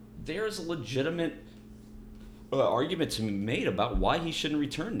there's a legitimate argument to be made about why he shouldn't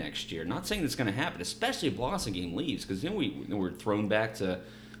return next year. Not saying that's going to happen, especially if Blasingame leaves, because then we're thrown back to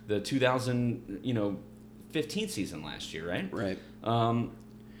the 2015 season last year, right? Right.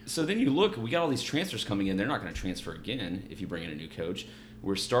 So then you look, we got all these transfers coming in. They're not going to transfer again if you bring in a new coach.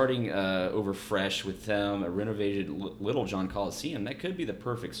 We're starting over fresh with a renovated Littlejohn Coliseum. That could be the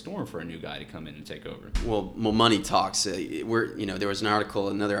perfect storm for a new guy to come in and take over. Well, money talks. There was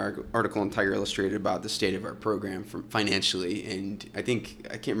another article in Tiger Illustrated about the state of our program financially, and I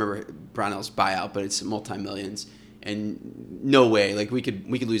can't remember Brownell's buyout, but it's multi-millions. And no way, we could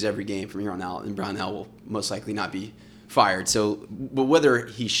lose every game from here on out, and Brownell will most likely not be fired. So, but whether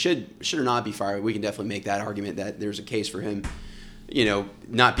he should or not be fired, we can definitely make that argument that there's a case for him,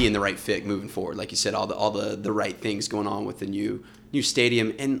 not being the right fit moving forward. Like you said, all the right things going on with the new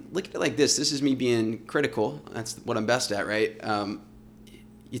stadium. And look at it like this. This is me being critical. That's what I'm best at, right?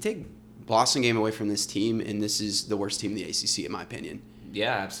 You take Blasingame away from this team, and this is the worst team in the ACC, in my opinion.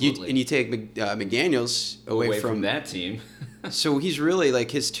 Yeah, absolutely. You take McDaniels away from that team. So he's really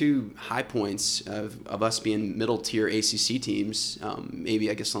his 2 high points of us being middle tier ACC teams. Maybe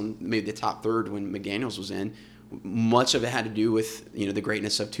the top third when McDaniels was in. Much of it had to do with the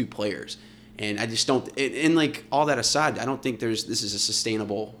greatness of 2 players, and I just don't. And all that aside, I don't think this is a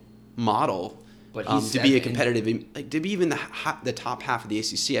sustainable model. But to be a competitive, to be even the top half of the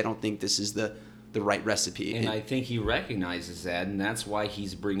ACC, I don't think this is the right recipe. And I think he recognizes that, and that's why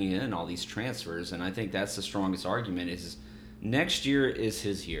he's bringing in all these transfers. And I think that's the strongest argument is next year is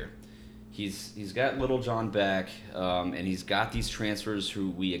his year. He's got Littlejohn back, and he's got these transfers who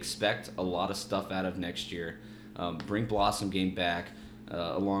we expect a lot of stuff out of next year. Bring Blossom game back,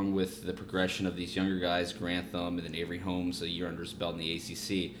 along with the progression of these younger guys, Grantham and then Avery Holmes, a year under his belt in the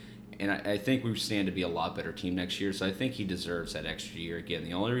ACC. And I think we stand to be a lot better team next year, so I think he deserves that extra year again.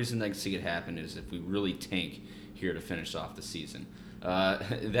 The only reason I can see it happen is if we really tank here to finish off the season.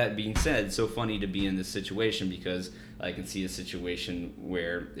 That being said, it's so funny to be in this situation because I can see a situation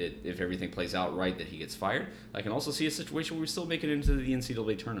where if everything plays out right that he gets fired. I can also see a situation where we still make it into the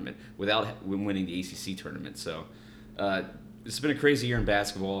NCAA tournament without winning the ACC tournament. So it's been a crazy year in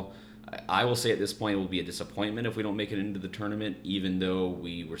basketball. I will say at this point it will be a disappointment if we don't make it into the tournament, even though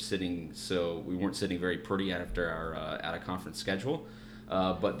we weren't sitting very pretty after our out-of-conference schedule.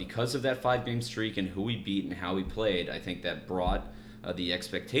 But because of that 5-game streak and who we beat and how we played, I think that brought the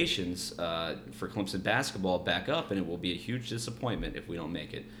expectations for Clemson basketball back up, and it will be a huge disappointment if we don't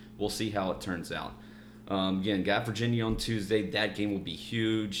make it. We'll see how it turns out. Again, got Virginia on Tuesday. That game will be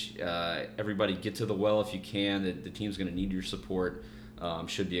huge. Everybody get to the well if you can. The team's going to need your support.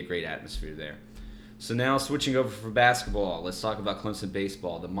 Should be a great atmosphere there. So now switching over for basketball, let's talk about Clemson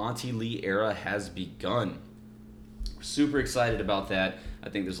baseball. The Monty Lee era has begun. We're super excited about that. I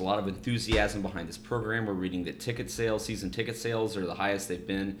think there's a lot of enthusiasm behind this program. We're reading that season ticket sales are the highest they've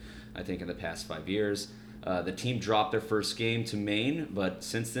been, I think, in the past 5 years. The team dropped their first game to Maine, but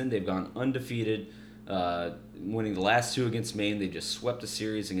since then they've gone undefeated, winning the last 2 against Maine. They just swept a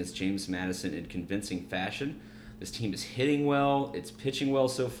series against James Madison in convincing fashion. This team is hitting well. It's pitching well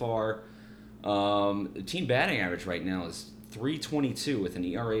so far. The team batting average right now is .322 with an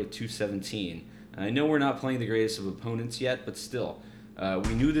ERA of 2.17. I know we're not playing the greatest of opponents yet, but still,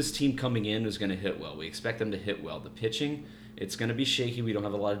 we knew this team coming in was going to hit well. We expect them to hit well. The pitching, it's going to be shaky. We don't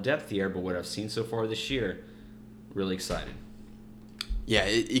have a lot of depth here, but what I've seen so far this year, really excited. Yeah,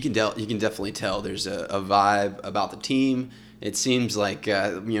 you can definitely tell there's a vibe about the team. It seems like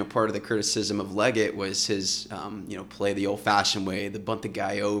part of the criticism of Leggett was his play the old-fashioned way, the bunt the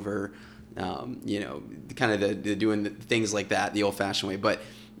guy over, kind of the doing the things like that the old-fashioned way. But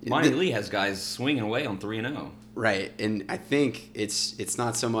Monty Lee has guys swinging away on 3-0. Right, and I think it's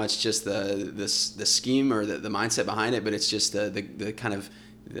not so much just the scheme or the mindset behind it, but it's just the kind of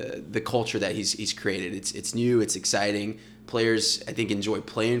the culture that he's created. It's new, it's exciting. Players I think enjoy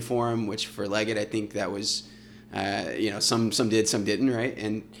playing for him, which for Leggett I think that was. Some did, some didn't, right?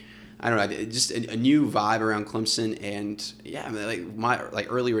 And I don't know, just a new vibe around Clemson, and yeah, I mean,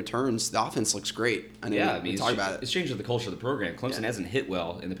 like early returns, the offense looks great. It's changed the culture of the program. Clemson hasn't hit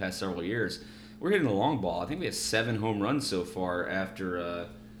well in the past several years. We're hitting the long ball. I think we have 7 home runs so far after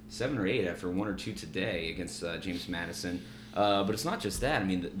 7 or 8 after 1 or 2 today against James Madison. But it's not just that. I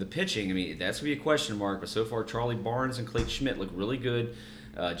mean, the pitching. I mean, that's gonna be a question mark. But so far, Charlie Barnes and Clayton Schmidt look really good.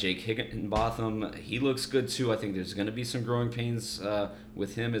 Jake Higginbotham, he looks good too. I think there's going to be some growing pains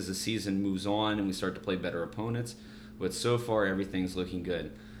with him as the season moves on and we start to play better opponents. But so far, everything's looking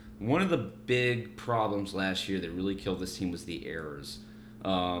good. One of the big problems last year that really killed this team was the errors.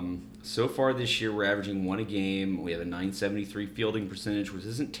 So far this year, we're averaging 1 a game. We have a .973 fielding percentage, which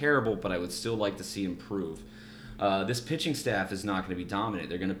isn't terrible, but I would still like to see improve. This pitching staff is not going to be dominant.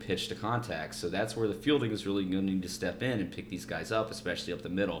 They're going to pitch to contact. So that's where the fielding is really going to need to step in and pick these guys up, especially up the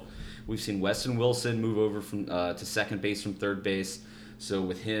middle. We've seen Weston Wilson move over from to second base from third base. So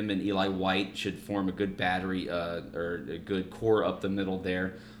with him and Eli White should form a good battery or a good core up the middle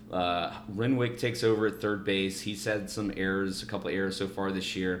there. Renwick takes over at third base. He's had some errors, a couple of errors so far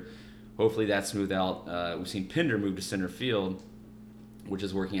this year. Hopefully that smooth out. We've seen Pinder move to center field, which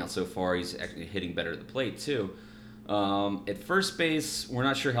is working out so far. He's actually hitting better at the plate too. At first base, we're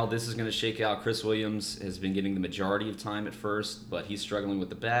not sure how this is going to shake out. Chris Williams has been getting the majority of time at first, but he's struggling with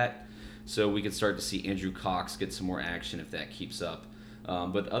the bat. So we could start to see Andrew Cox get some more action if that keeps up.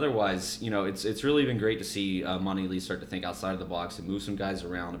 But otherwise, it's really been great to see Monty Lee start to think outside of the box and move some guys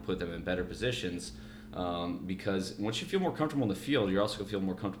around and put them in better positions. Because once you feel more comfortable in the field, you're also going to feel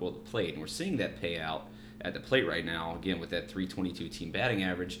more comfortable at the plate. And we're seeing that pay out at the plate right now, again, with that .322 team batting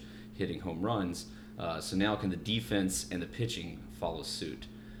average, hitting home runs. So now can the defense and the pitching follow suit?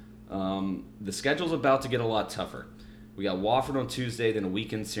 The schedule's about to get a lot tougher. We got Wofford on Tuesday, then a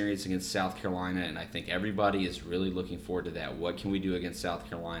weekend series against South Carolina, and I think everybody is really looking forward to that. What can we do against South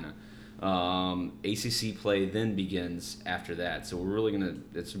Carolina? ACC play then begins after that, so we're really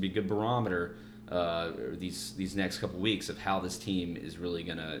it's gonna be a good barometer these next couple weeks of how this team is really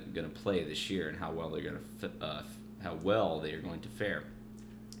gonna play this year and how well they are going to fare.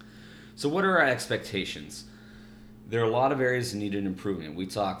 So what are our expectations? There are a lot of areas that needed improvement. We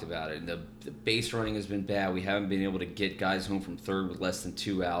talked about it. The base running has been bad. We haven't been able to get guys home from third with less than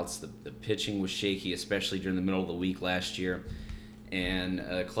 2 outs. The pitching was shaky, especially during the middle of the week last year. And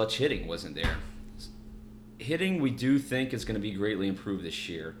clutch hitting wasn't there. hitting, we do think is going to be greatly improved this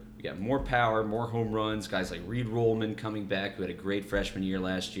year. We got more power, more home runs. Guys like Reed Rollman coming back, who had a great freshman year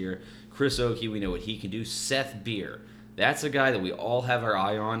last year. Chris Oakey, we know what he can do. Seth Beer, that's a guy that we all have our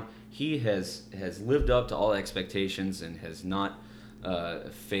eye on. He has lived up to all expectations and has not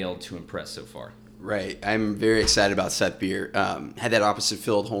failed to impress so far. Right. I'm very excited about Seth Beer. Had that opposite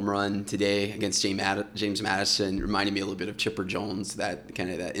field home run today against James Madison. Reminded me a little bit of Chipper Jones, that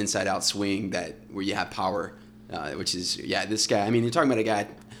kind of that inside out swing where you have power, which is, this guy. I mean, you're talking about a guy,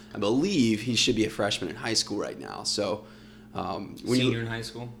 I believe he should be a freshman in high school right now. So Senior in high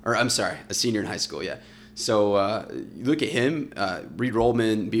school? Or I'm sorry, a senior in high school, yeah. So you look at him, Reed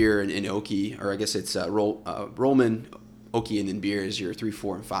Rollman, Beer, and Oakey, or I guess it's Rollman, Oakey, and then Beer is your 3,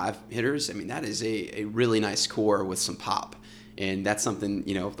 4, and 5 hitters. I mean, that is a really nice core with some pop. And that's something,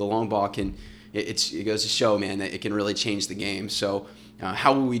 if the long ball can, it goes to show, man, that it can really change the game. So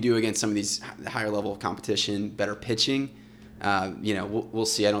how will we do against some of these higher level of competition, better pitching? We'll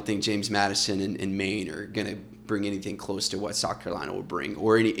see. I don't think James Madison and Maine are going to bring anything close to what South Carolina will bring,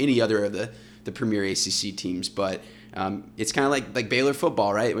 or any other of the premier ACC teams. But it's kind of like Baylor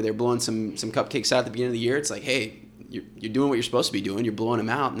football, right? Where they're blowing some cupcakes out at the beginning of the year. It's like, hey, you're doing what you're supposed to be doing. You're blowing them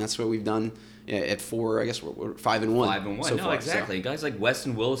out, and that's what we've done at 4. I guess we're 5-1. 5-1. So no, far, exactly. So. Guys like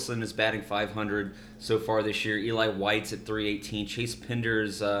Weston Wilson is batting .500 so far this year. Eli White's at .318. Chase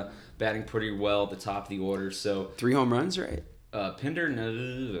Pinder's batting pretty well at the top of the order. So 3 home runs, right? Pinder,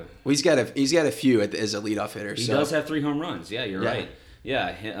 no. Well, he's got a few as a leadoff hitter. He does have 3 home runs. Yeah, you're right.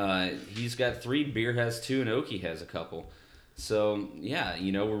 Yeah, he's got 3. Beer has 2, and Oakey has a couple. So,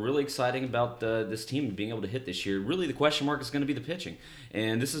 we're really excited about this team being able to hit this year. Really, the question mark is going to be the pitching.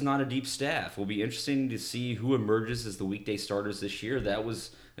 And this is not a deep staff. It will be interesting to see who emerges as the weekday starters this year. That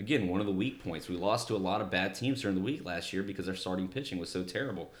was, again, one of the weak points. We lost to a lot of bad teams during the week last year because our starting pitching was so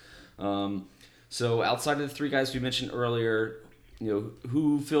terrible. So, outside of the 3 guys we mentioned earlier,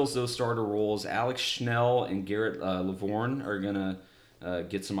 who fills those starter roles? Alex Schnell and Garrett Lavorne are going to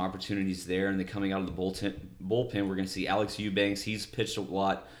get some opportunities there, and then coming out of the bullpen, we're going to see Alex Eubanks. He's pitched a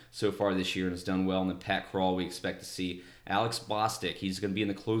lot so far this year and has done well. And then Pat Krall, we expect to see. Alex Bostic, he's going to be in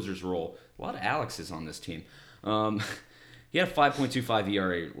the closer's role. A lot of Alexes on this team. He had a 5.25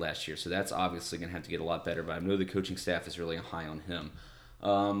 ERA last year, so that's obviously going to have to get a lot better, but I know the coaching staff is really high on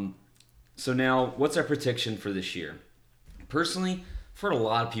him. So now, what's our prediction for this year? Personally, I've heard a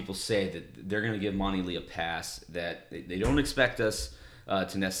lot of people say that they're going to give Monty Lee a pass, that they don't expect us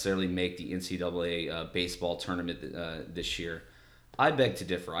to necessarily make the NCAA baseball tournament this year. I beg to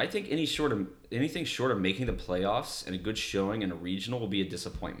differ. I think anything short of making the playoffs and a good showing in a regional will be a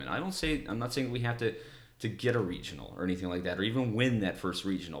disappointment. I'm not saying we have to get a regional or anything like that, or even win that first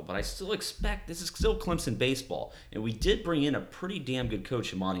regional, but I still expect this is still Clemson baseball, and we did bring in a pretty damn good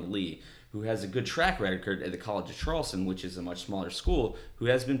coach, Monty Lee, who has a good track record at the College of Charleston, which is a much smaller school, who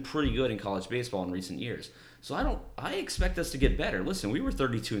has been pretty good in college baseball in recent years. So I expect us to get better. Listen, we were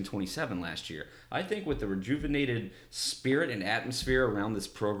 32-27 last year. I think with the rejuvenated spirit and atmosphere around this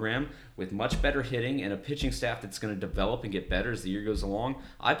program, with much better hitting and a pitching staff that's going to develop and get better as the year goes along,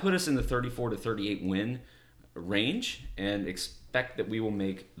 I put us in the 34-38 win range and expect that we will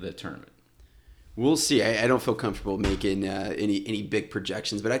make the tournament. We'll see. I don't feel comfortable making any big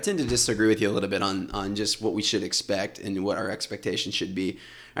projections, but I tend to disagree with you a little bit on just what we should expect and what our expectations should be.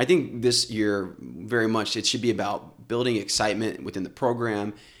 I think this year, very much, it should be about building excitement within the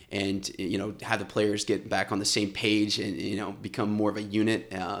program and, have the players get back on the same page and, become more of a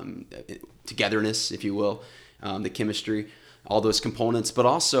unit, togetherness, if you will, the chemistry, all those components, but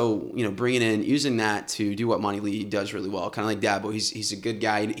also, using that to do what Monty Lee does really well, kind of like Dabo. He's a good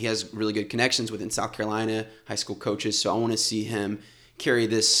guy. He has really good connections within South Carolina high school coaches. So I want to see him carry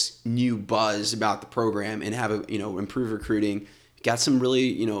this new buzz about the program and have improve recruiting. Got some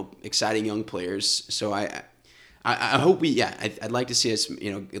really, exciting young players. So I hope I'd like to see us,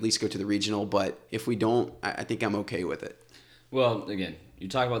 at least go to the regional, but if we don't, I think I'm okay with it. Well, again, you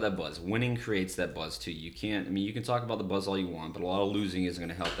talk about that buzz. Winning creates that buzz too. You can talk about the buzz all you want, but a lot of losing isn't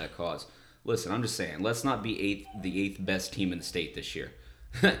going to help that cause. Listen, I'm just saying, let's not be the eighth best team in the state this year.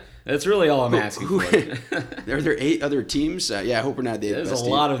 That's really all I'm asking for. Are there 8 other teams? I hope we're not the 8th best team. There's a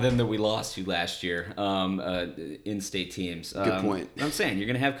lot of them that we lost to last year, in-state teams. Good point. I'm saying, you're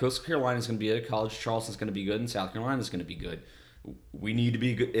going to have Coastal Carolina's going to be good, College of Charleston's going to be good, and South Carolina's going to be good. We need to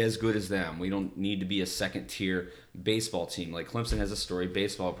be as good as them. We don't need to be a second-tier baseball team. Like Clemson has a storied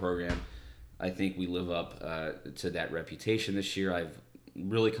baseball program. I think we live up to that reputation this year. I'm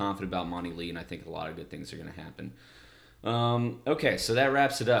really confident about Monty Lee, and I think a lot of good things are going to happen. Okay, so that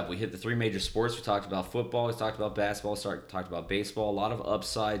wraps it up. We hit the three major sports. We talked about football. We talked about basketball. Talked about baseball. A lot of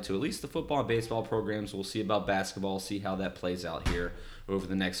upside to at least the football and baseball programs. We'll see about basketball. See how that plays out here over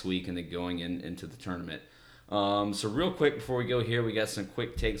the next week and then going into the tournament. So real quick before we go here, we got some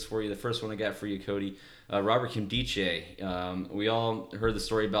quick takes for you. The first one I got for you, Cody. Robert Nkemdiche. We all heard the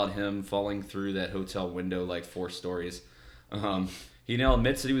story about him falling through that hotel window like 4 stories. He now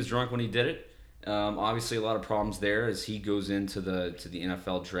admits that he was drunk when he did it. Obviously, a lot of problems there as he goes into the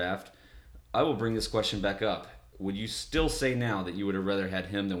NFL draft. I will bring this question back up. Would you still say now that you would have rather had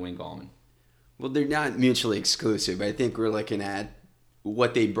him than Wayne Gallman? Well, they're not mutually exclusive. I think we're looking at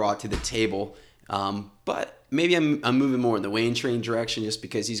what they brought to the table. But maybe I'm moving more in the Wayne train direction just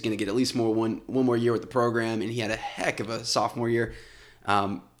because he's going to get at least one more year with the program, and he had a heck of a sophomore year.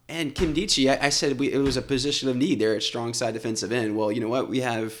 And Nkemdiche, I said it was a position of need there at strong side defensive end. Well, you know what? We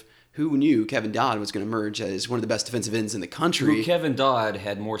have, who knew Kevin Dodd was going to emerge as one of the best defensive ends in the country. Kevin Dodd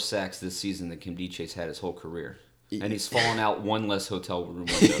had more sacks this season than Nkemdiche's had his whole career. And he's fallen out one less hotel room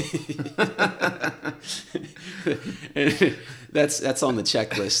window. That's on the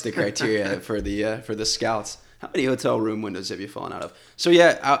checklist, the criteria for the scouts. How many hotel room windows have you fallen out of? So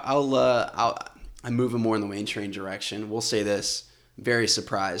yeah, I'm moving more in the Wayne train direction. We'll say this: very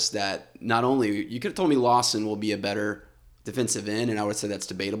surprised that not only you could have told me Lawson will be a better defensive end, and I would say that's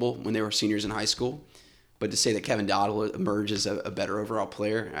debatable when they were seniors in high school. But to say that Kevin Dodd will emerge as a better overall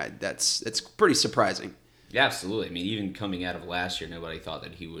player, that's pretty surprising. Yeah, absolutely. I mean, even coming out of last year, nobody thought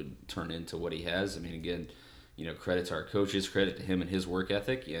that he would turn into what he has. I mean, again, credit to our coaches, credit to him and his work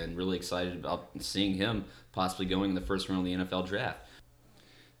ethic, and really excited about seeing him possibly going in the first round of the NFL draft.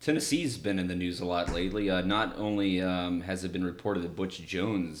 Tennessee's been in the news a lot lately. Not only has it been reported that Butch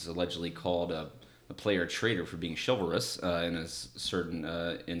Jones allegedly called a player a traitor for being chivalrous in a certain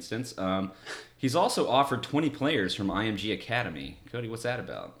instance, he's also offered 20 players from IMG Academy. Cody, what's that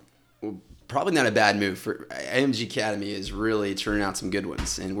about? Well, probably not a bad move. For IMG Academy is really turning out some good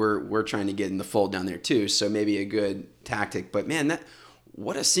ones, and we're trying to get in the fold down there too. So maybe a good tactic. But man,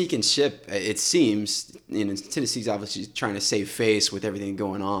 what a sinking ship it seems. Tennessee's obviously trying to save face with everything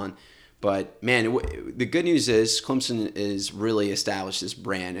going on. But man, the good news is Clemson is really established this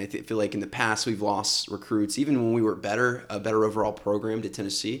brand. I feel like in the past we've lost recruits, even when we were a better overall program to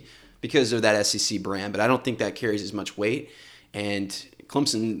Tennessee because of that SEC brand. But I don't think that carries as much weight. And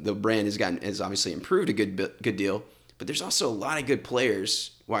Clemson, the brand has obviously improved a good deal. But there's also a lot of good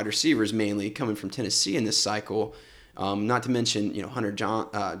players, wide receivers mainly, coming from Tennessee in this cycle. Not to mention, Hunter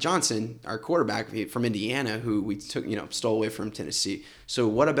Johnson, our quarterback from Indiana, who we took, stole away from Tennessee. So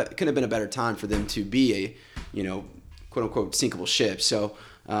couldn't have been a better time for them to be a, quote unquote sinkable ship. So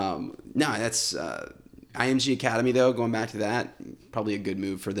that's IMG Academy though. Going back to that, probably a good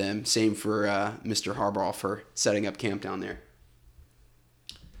move for them. Same for Mr. Harbaugh for setting up camp down there.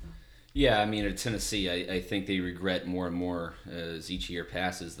 Yeah, I mean, at Tennessee, I think they regret more and more as each year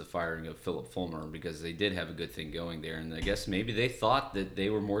passes the firing of Philip Fulmer because they did have a good thing going there. And I guess maybe they thought that they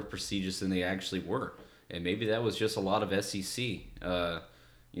were more prestigious than they actually were. And maybe that was just a lot of SEC,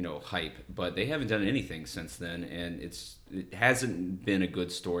 hype. But they haven't done anything since then. And it hasn't been a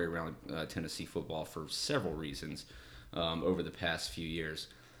good story around Tennessee football for several reasons over the past few years.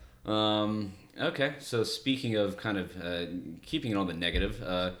 Okay, so speaking of kind of keeping it on the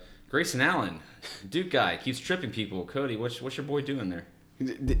negative, Grayson Allen, Duke guy, keeps tripping people. Cody, what's your boy doing there?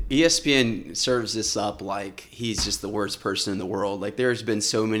 The ESPN serves this up like he's just the worst person in the world. Like there's been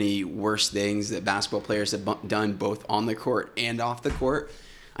so many worse things that basketball players have done both on the court and off the court.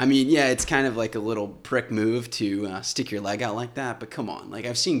 I mean, yeah, it's kind of like a little prick move to stick your leg out like that. But come on, like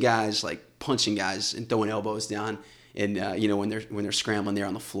I've seen guys like punching guys and throwing elbows down, and when they're scrambling there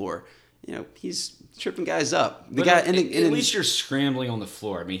on the floor. He's tripping guys up. At least you're scrambling on the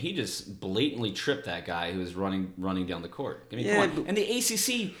floor. I mean, he just blatantly tripped that guy who was running down the court. I mean, come on. And the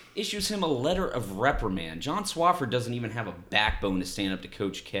ACC issues him a letter of reprimand. John Swofford doesn't even have a backbone to stand up to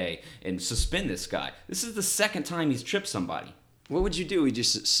Coach K and suspend this guy. This is the second time he's tripped somebody. What would you do? Would you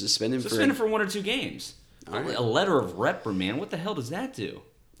suspend him? Suspend him for 1 or 2 games. Right. A letter of reprimand. What the hell does that do?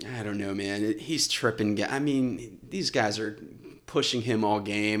 I don't know, man. He's tripping. I mean, these guys are pushing him all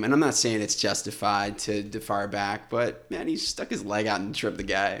game, and I'm not saying it's justified to fire back, but man, he stuck his leg out and tripped the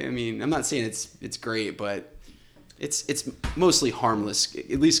guy. I mean, I'm not saying it's great, but it's mostly harmless,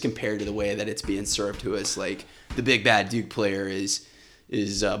 at least compared to the way that it's being served to us. Like the big bad Duke player is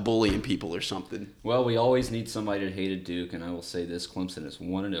bullying people or something. Well, we always need somebody to hate a Duke, and I will say this: Clemson is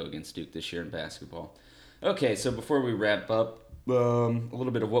 1-0 against Duke this year in basketball. Okay, so before we wrap up, a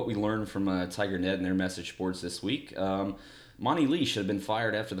little bit of what we learned from Tiger Net and their message sports this week. Monty Lee should have been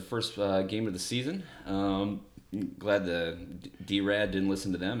fired after the first game of the season. glad the D-Rad didn't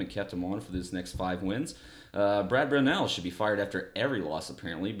listen to them and kept him on for this next 5 wins. Brad Brownell should be fired after every loss,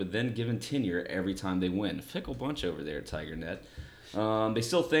 apparently, but then given tenure every time they win. Fickle bunch over there at TigerNet. They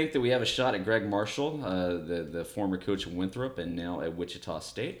still think that we have a shot at Greg Marshall, the former coach of Winthrop and now at Wichita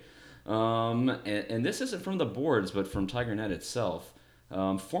State. And this isn't from the boards, but from TigerNet itself.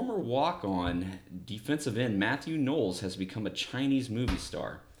 Former walk-on defensive end Matthew Knowles has become a Chinese movie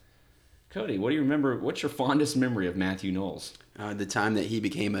star. Cody, what do you remember? What's your fondest memory of Matthew Knowles? The time that he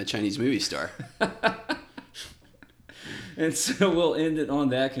became a Chinese movie star. And so we'll end it on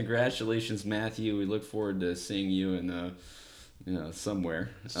that. Congratulations, Matthew. We look forward to seeing you in somewhere.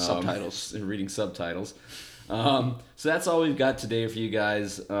 Subtitles. Reading subtitles. So that's all we've got today for you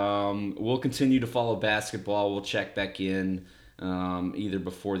guys. We'll continue to follow basketball. We'll check back in either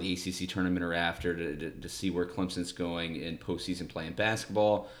before the ACC tournament or after to see where Clemson's going in postseason play in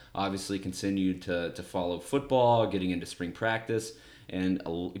basketball. Obviously, continue to follow football, getting into spring practice, and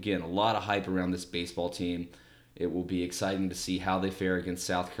again, a lot of hype around this baseball team. It will be exciting to see how they fare against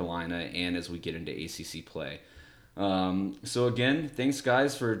South Carolina and as we get into ACC play. So again, thanks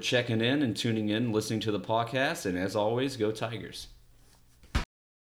guys for checking in and tuning in, listening to the podcast, and as always, go Tigers.